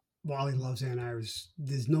Wally loves Aunt Iris.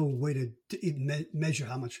 There's no way to measure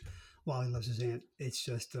how much Wally loves his aunt. It's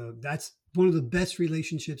just that's one of the best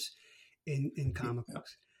relationships in comic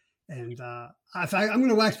books. And I'm going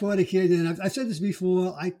to wax poetic here. And I've said this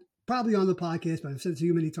before. I probably on the podcast, but I've said it to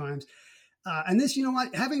you many times. And this, you know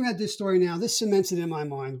what? Having read this story now, this cements it in my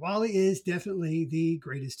mind. Wally is definitely the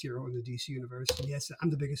greatest hero in the DC universe. And yes,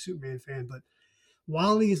 I'm the biggest Superman fan, but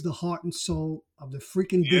Wally is the heart and soul of the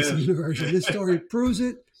freaking DC universe. And this story proves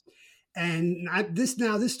it. And this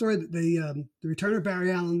story, the Return of Barry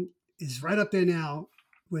Allen, is right up there now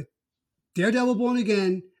with Daredevil Born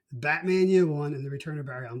Again, Batman Year One, and The Return of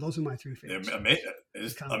Barry Allen. Those are my three favorites.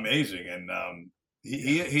 It's amazing, and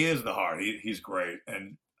he is the heart. He's great,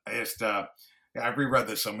 and I just I've reread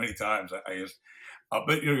this so many times.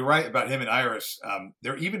 But you're right about him and Iris.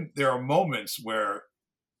 There are moments where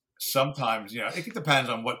sometimes it depends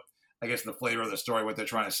on what, I guess, the flavor of the story, what they're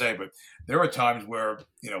trying to say. But there are times where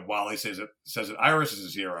Wally says that Iris is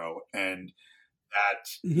his hero, and that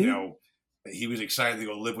he was excited to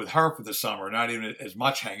go live with her for the summer, not even as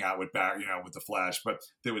much hang out with Barry, with the Flash, but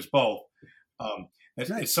there was both.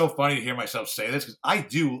 It's so funny to hear myself say this because I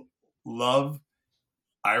do love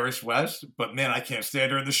Iris West, but man, I can't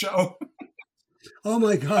stand her in the show. Oh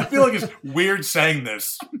my God. I feel like it's weird saying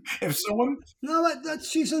this. If someone... No,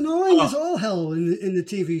 she's annoying as all hell in the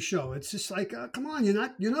TV show. It's just like, come on, you're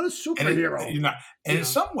not a superhero. You're not. And in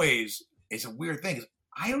some ways, it's a weird thing.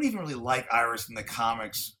 I don't even really like Iris in the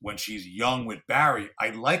comics when she's young with Barry. I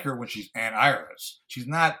like her when she's Aunt Iris. She's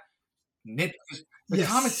not The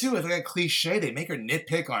comic too is like a cliche. They make her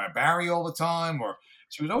nitpick on Barry all the time, or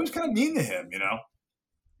she was always kind of mean to him,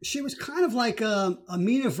 She was kind of like a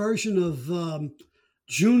meaner version of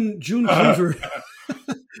June Cleaver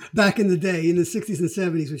back in the day, in the 60s and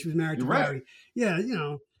 70s, when she was married to Barry. Yeah,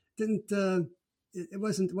 didn't it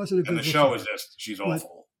wasn't a good. And the show is just she's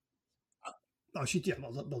awful. Oh, the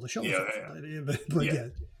show was awful. But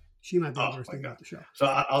she might be the worst thing about the show. So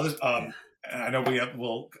I'll just and I know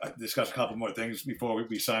we'll discuss a couple more things before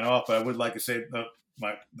we sign off, but I would like to say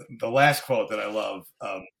the last quote that I love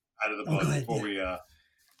out of the book before we. I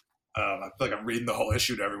feel like I'm reading the whole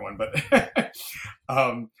issue to everyone, but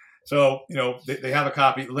so they have a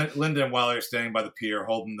copy. Linda and Wally are standing by the pier,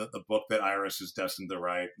 holding the book that Iris is destined to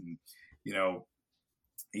write, and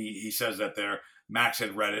he says that Max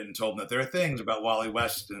had read it and told him that there are things about Wally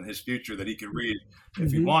West and his future that he could read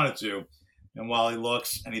if he wanted to. And Wally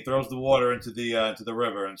looks and he throws the water into the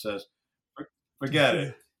river and says, "Forget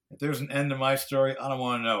it. If there's an end to my story, I don't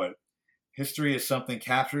want to know it. History is something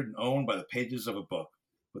captured and owned by the pages of a book.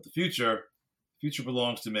 But the future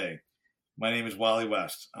belongs to me. My name is Wally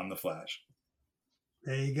West. I'm the Flash."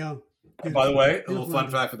 There you go. And by the way, a little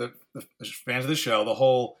fun fact for the fans of the show: the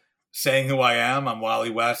whole saying who I am, I'm Wally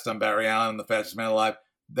West, I'm Barry Allen, I'm the fastest man alive.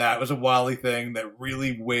 That was a Wally thing that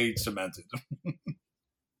really Waid cemented.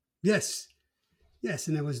 Yes,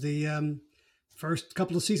 and it was the first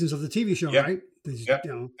couple of seasons of the TV show, right?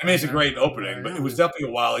 It's a great opening, but it was definitely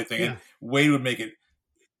a Wally thing. And Waid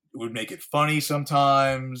would make it funny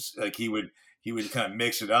sometimes. Like he would kind of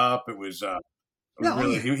mix it up. It was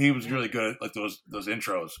he was really good at like those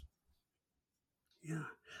intros. Yeah,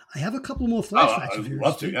 I have a couple more flashbacks. I'd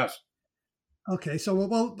love to. Yes. Okay,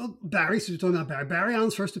 so Barry. So we're talking about Barry. Barry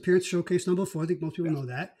Allen's first appearance, Showcase number 4. I think most people know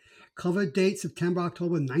that. Cover date September,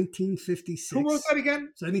 October 1956. Who wrote that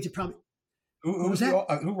again? So that means you probably. Who was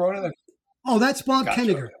that? Who wrote it? Oh, that's Bob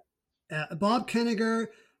Kenninger. Bob Kenninger,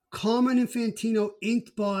 Carmen Infantino,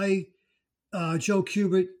 inked by Joe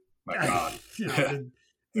Kubert. My God.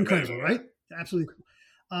 Incredible, Amazing, right? Absolutely.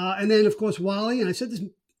 And then, of course, Wally, and I said this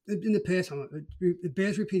in the past, it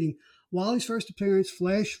bears repeating. Wally's first appearance,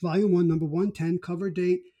 Flash, Volume 1, number 110, cover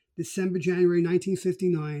date, January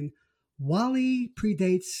 1959. Wally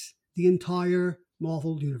predates the entire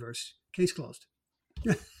Marvel universe. Case closed.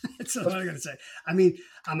 That's what I'm going to say. I mean,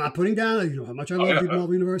 I'm not putting down how much I love the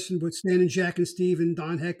Marvel universe and what Stan and Jack and Steve and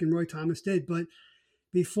Don Heck and Roy Thomas did, but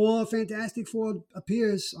before Fantastic Four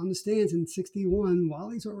appears on the stands in '61,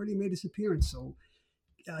 Wally's already made his appearance. So,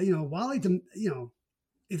 Wally,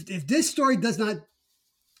 if this story does not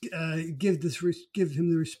give him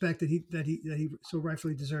the respect that he so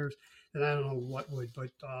rightfully deserves, then I don't know what would. But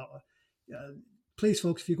please,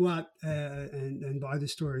 folks, if you go out and buy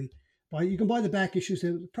this story, you can buy the back issues.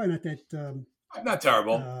 They're probably not that not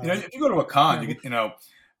terrible. If you go to a con, you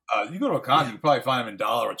go to a con, you can probably find them in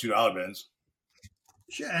 $1 or $2 bins.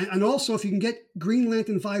 Sure. And also, if you can get Green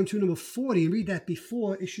Lantern Volume 2, number 40, and read that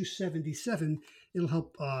before issue 77, it'll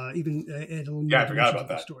help even add a little more. Yeah, I forgot about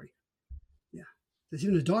that story. Yeah. There's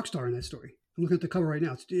even a Dark Star in that story. I'm looking at the cover right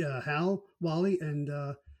now. It's Hal, Wally, and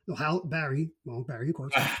Barry, of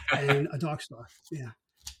course, and a Dark Star. Yeah.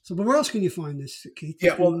 So, but where else can you find this, Keith?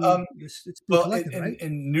 Yeah, it's collected, right?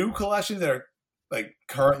 In new collections that are like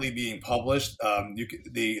currently being published,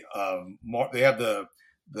 they have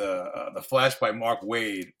the Flash by Mark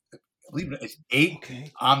Waid. I believe it's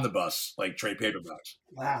 8 omnibus like trade paperbacks.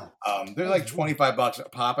 Wow. They're like $25 a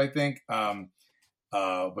pop, I think.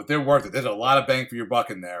 But they're worth it. There's a lot of bang for your buck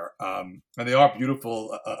in there, and they are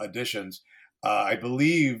beautiful editions. I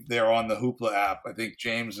believe they're on the Hoopla app. I think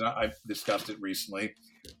James and I discussed it recently.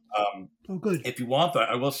 Good. If you want that,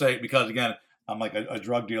 I will say, because again, I'm like a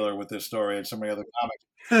drug dealer with this story and so many other comics.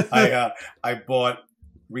 I bought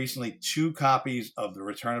recently 2 copies of the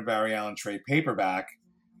Return of Barry Allen trade paperback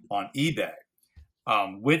on eBay.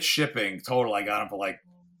 With shipping total, I got them for like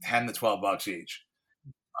 $10 to $12 each.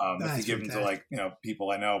 If you give them to like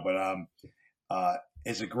people I know, but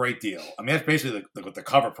it's a great deal. I mean, that's basically what the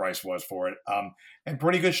cover price was for it. In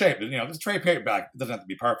pretty good shape. This trade paperback doesn't have to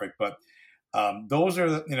be perfect, but those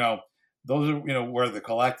are where they're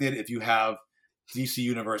collected. If you have DC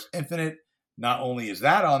Universe Infinite, not only is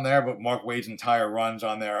that on there, but Mark Waid's entire run's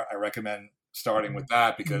on there. I recommend starting with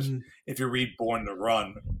that because if you read Born to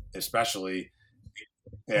Run, especially,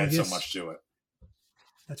 it adds so much to it.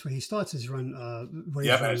 That's where he starts his run.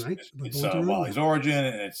 Right? It's Wally's origin,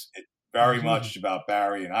 and it's very much about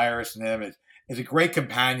Barry and Iris and him. It's a great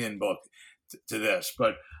companion book to this.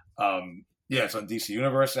 But it's on DC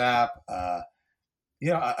Universe app. I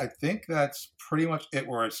think that's pretty much it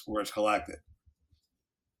where it's collected.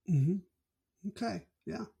 Mm-hmm. Okay.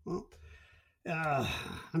 Yeah. Well,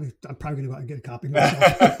 I'm probably going to go out and get a copy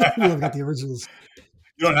myself. I've got the originals.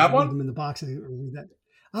 You don't have one? Them in the box. I didn't read that.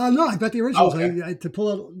 No, I got the originals. Okay. I had to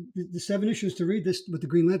pull out the 7 issues to read this with the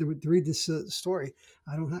Green Lantern to read this story.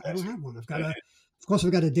 I don't have one. I've got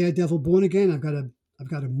a Daredevil Born Again. I've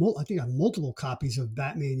got multiple copies of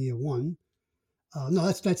Batman Year One. No,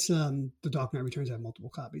 that's the Dark Knight Returns. I have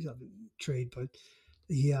multiple copies of it in trade, but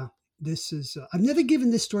yeah, this is. I've never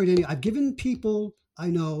given this story to any. I've given people I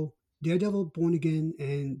know Daredevil Born Again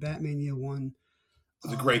and Batman Year One.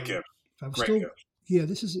 It's a great gift. Gift. Yeah,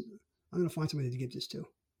 this is. I'm going to find somebody to give this to.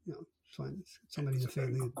 Find somebody in the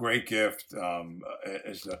family. Great gift.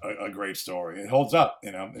 It's a great story. It holds up.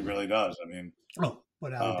 It really does. I mean,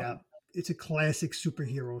 without a doubt. It's a classic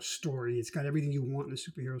superhero story. It's got everything you want in a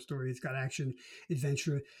superhero story. It's got action,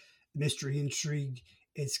 adventure, mystery, intrigue.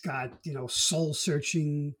 It's got, soul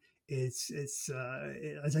searching. It's as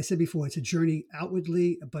I said before, it's a journey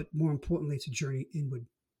outwardly, but more importantly, it's a journey inward,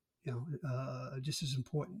 just as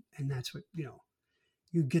important. And that's what,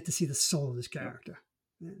 you get to see the soul of this character.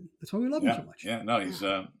 And that's why we love him so much. Yeah, no, he's,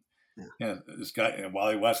 this guy,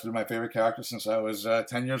 Wally West was my favorite character since I was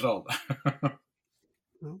 10 years old.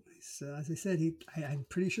 Well, as I said, I'm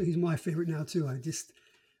pretty sure he's my favorite now too. I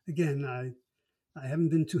haven't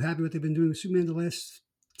been too happy with what they've been doing with Superman the last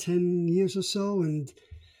 10 years or so. And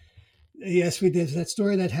yes, there's that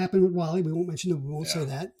story that happened with Wally. We won't mention it. We won't say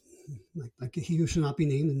that. Like he who should not be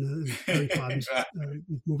named in the Harry Potter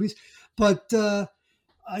movies. But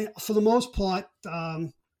for the most part,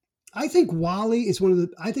 I think Wally is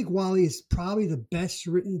probably the best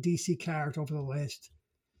written DC character over the last.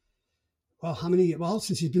 Well, how many? Well,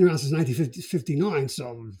 since he's been around since 1959,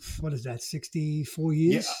 so what is that? 64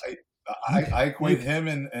 years. Yeah, I equate him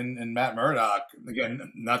and Matt Murdock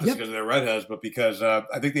again, not just because they're redheads, but because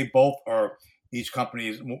I think they both are each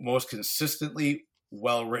company's most consistently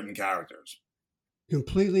well-written characters.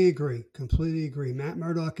 Completely agree. Matt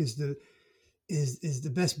Murdock is is the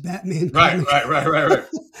best Batman Right, comic right.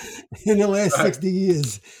 in the last Right. 60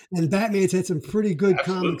 years. And Batman's had some pretty good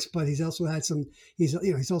Absolutely. comics, but he's also had some he's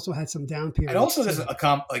also had some down periods. And also, there's too.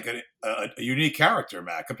 a unique character,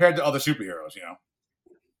 Matt, compared to other superheroes.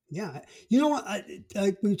 Yeah, you know what?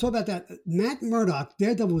 When you talk about that, Matt Murdock,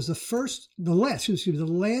 Daredevil was the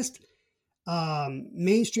last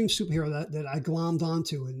mainstream superhero that I glommed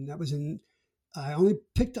onto, and that was I only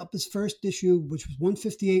picked up his first issue, which was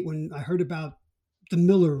 158, when I heard about the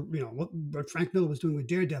Miller, what Frank Miller was doing with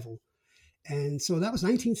Daredevil. And so that was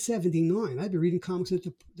 1979. I'd been reading comics at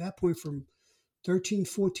that point for 13,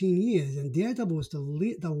 14 years. And Daredevil was the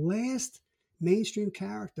last mainstream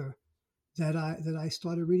character that I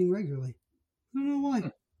started reading regularly. I don't know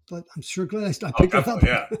why, but I'm sure glad I picked it up.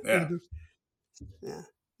 Yeah. Yeah.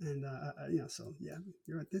 And, so, yeah,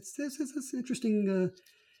 you're right. It's interesting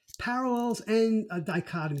parallels and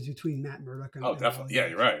dichotomies between Matt Murdock and definitely. Yeah,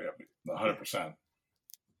 you're right. 100%.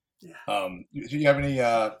 Yeah. Do you have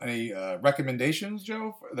any recommendations,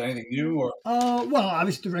 Joe? Anything new or? Well,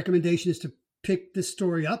 obviously the recommendation is to pick this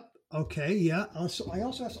story up. Okay, yeah. I also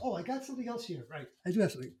have. I got something else here. Right, I do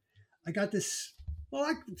have something. I got this. Well,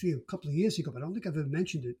 a couple of years ago, but I don't think I've ever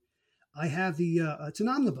mentioned it. I have it's an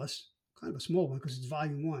omnibus, kind of a small one because it's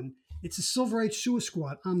volume 1. It's a Silver Age Sewer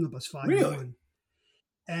Squad omnibus volume 1.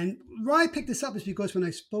 And why I picked this up is because when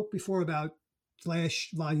I spoke before about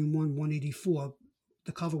Flash volume 1, 184.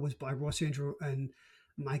 The cover was by Ross Andrew and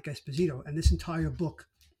Mike Esposito, and this entire book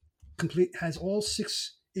has all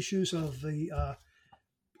 6 issues of the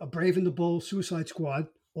A Brave and the Bold Suicide Squad,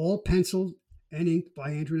 all penciled and inked by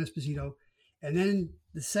Andrew and Esposito. And then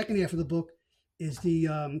the second half of the book is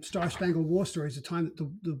the Star Spangled War stories,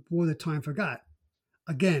 the war that time forgot.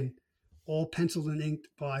 Again, all penciled and inked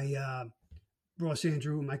by Ross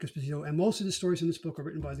Andrew and Mike Esposito, and most of the stories in this book are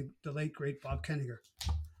written by the late great Bob Kenninger,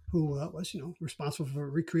 who was, responsible for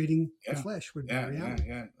recreating The Flash with Barry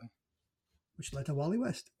Allen, which led to Wally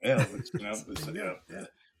West. Yeah,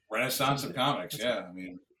 Renaissance of comics. Yeah, I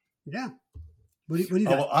mean, yeah. What do you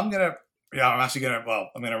got? Well, I'm gonna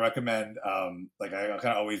recommend, like I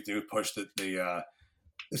kind of always do, push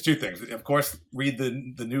there's 2 things. Of course, read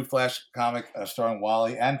the new Flash comic starring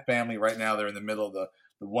Wally and family. Right now, they're in the middle of the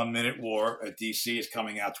 1 Minute War at DC. Is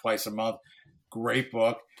coming out twice a month. Great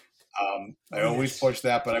book. I always push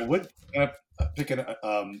that, but I would pick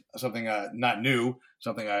something not new,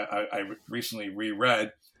 something I recently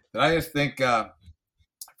reread that I just think I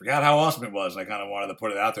forgot how awesome it was. I kind of wanted to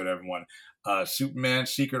put it out there to everyone. Superman: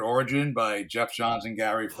 Secret Origin by Jeff Johns and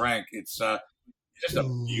Gary Frank. It's just a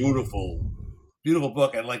beautiful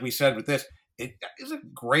book, and like we said with this, it is a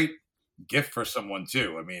great gift for someone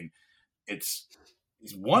too. I mean, it's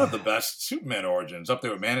one of the best Superman origins, up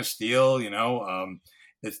there with Man of Steel.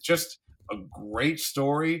 It's just a great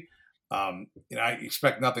story. I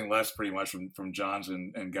expect nothing less, pretty much, from Johns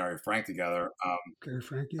and Gary Frank together. Gary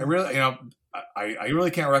Frank, yeah. I really, I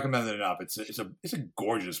really can't recommend it enough. It's a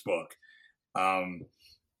gorgeous book.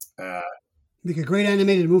 Make a great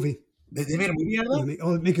animated movie. They made a movie out of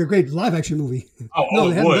it? Make a great live action movie.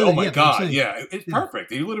 Oh boy! Oh my God! Yeah, it's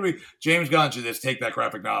perfect. You literally, James Gunn should just take that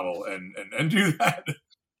graphic novel and do that.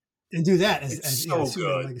 And do that. It's so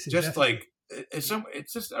good. Legacy, just definitely. Like. It's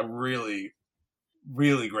just a really,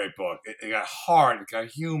 really great book. It got heart, it got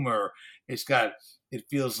humor. It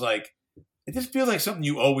feels like something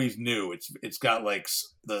you always knew. It's got like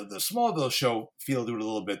the Smallville show feel to it a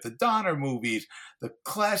little bit. The Donner movies, the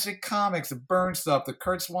classic comics, the Byrne stuff, the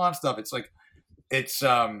Kurt Swan stuff. It's like it's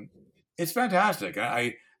fantastic.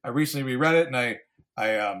 I recently reread it, and I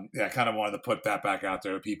kind of wanted to put that back out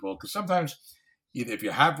there to people, because sometimes either if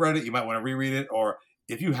you have read it, you might want to reread it, or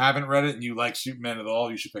if you haven't read it and you like Superman at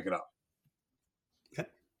all, you should pick it up.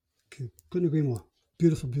 Yep. Couldn't agree more.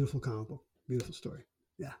 Beautiful, beautiful comic book. Beautiful story.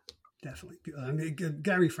 Yeah, definitely. I mean,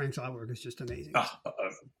 Gary Frank's artwork is just amazing.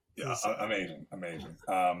 Amazing.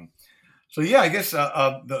 So yeah, I guess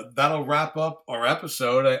that'll wrap up our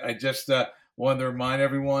episode. I just wanted to remind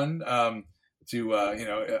everyone to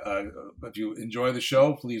if you enjoy the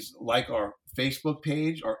show, please like our Facebook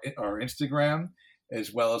page, our Instagram,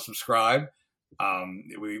 as well as subscribe.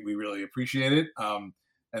 We really appreciate it.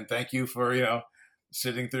 And thank you for,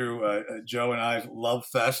 sitting through Joe and I's love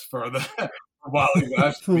fest for Wally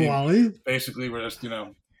West. Wally. Basically, we're just,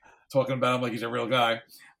 talking about him like he's a real guy.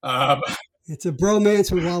 It's a bromance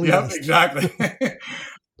with Wally West. Exactly.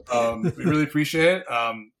 We really appreciate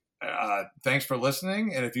it. Thanks for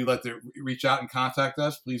listening. And if you'd like to reach out and contact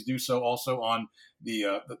us, please do so also on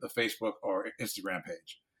the Facebook or Instagram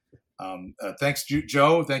page. Thanks,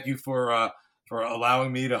 Joe. Thank you for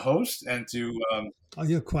allowing me to host and to.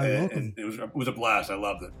 You're quite welcome. And it was a blast. I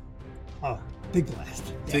loved it. Oh, Big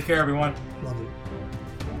blast. Take care, everyone. Love it.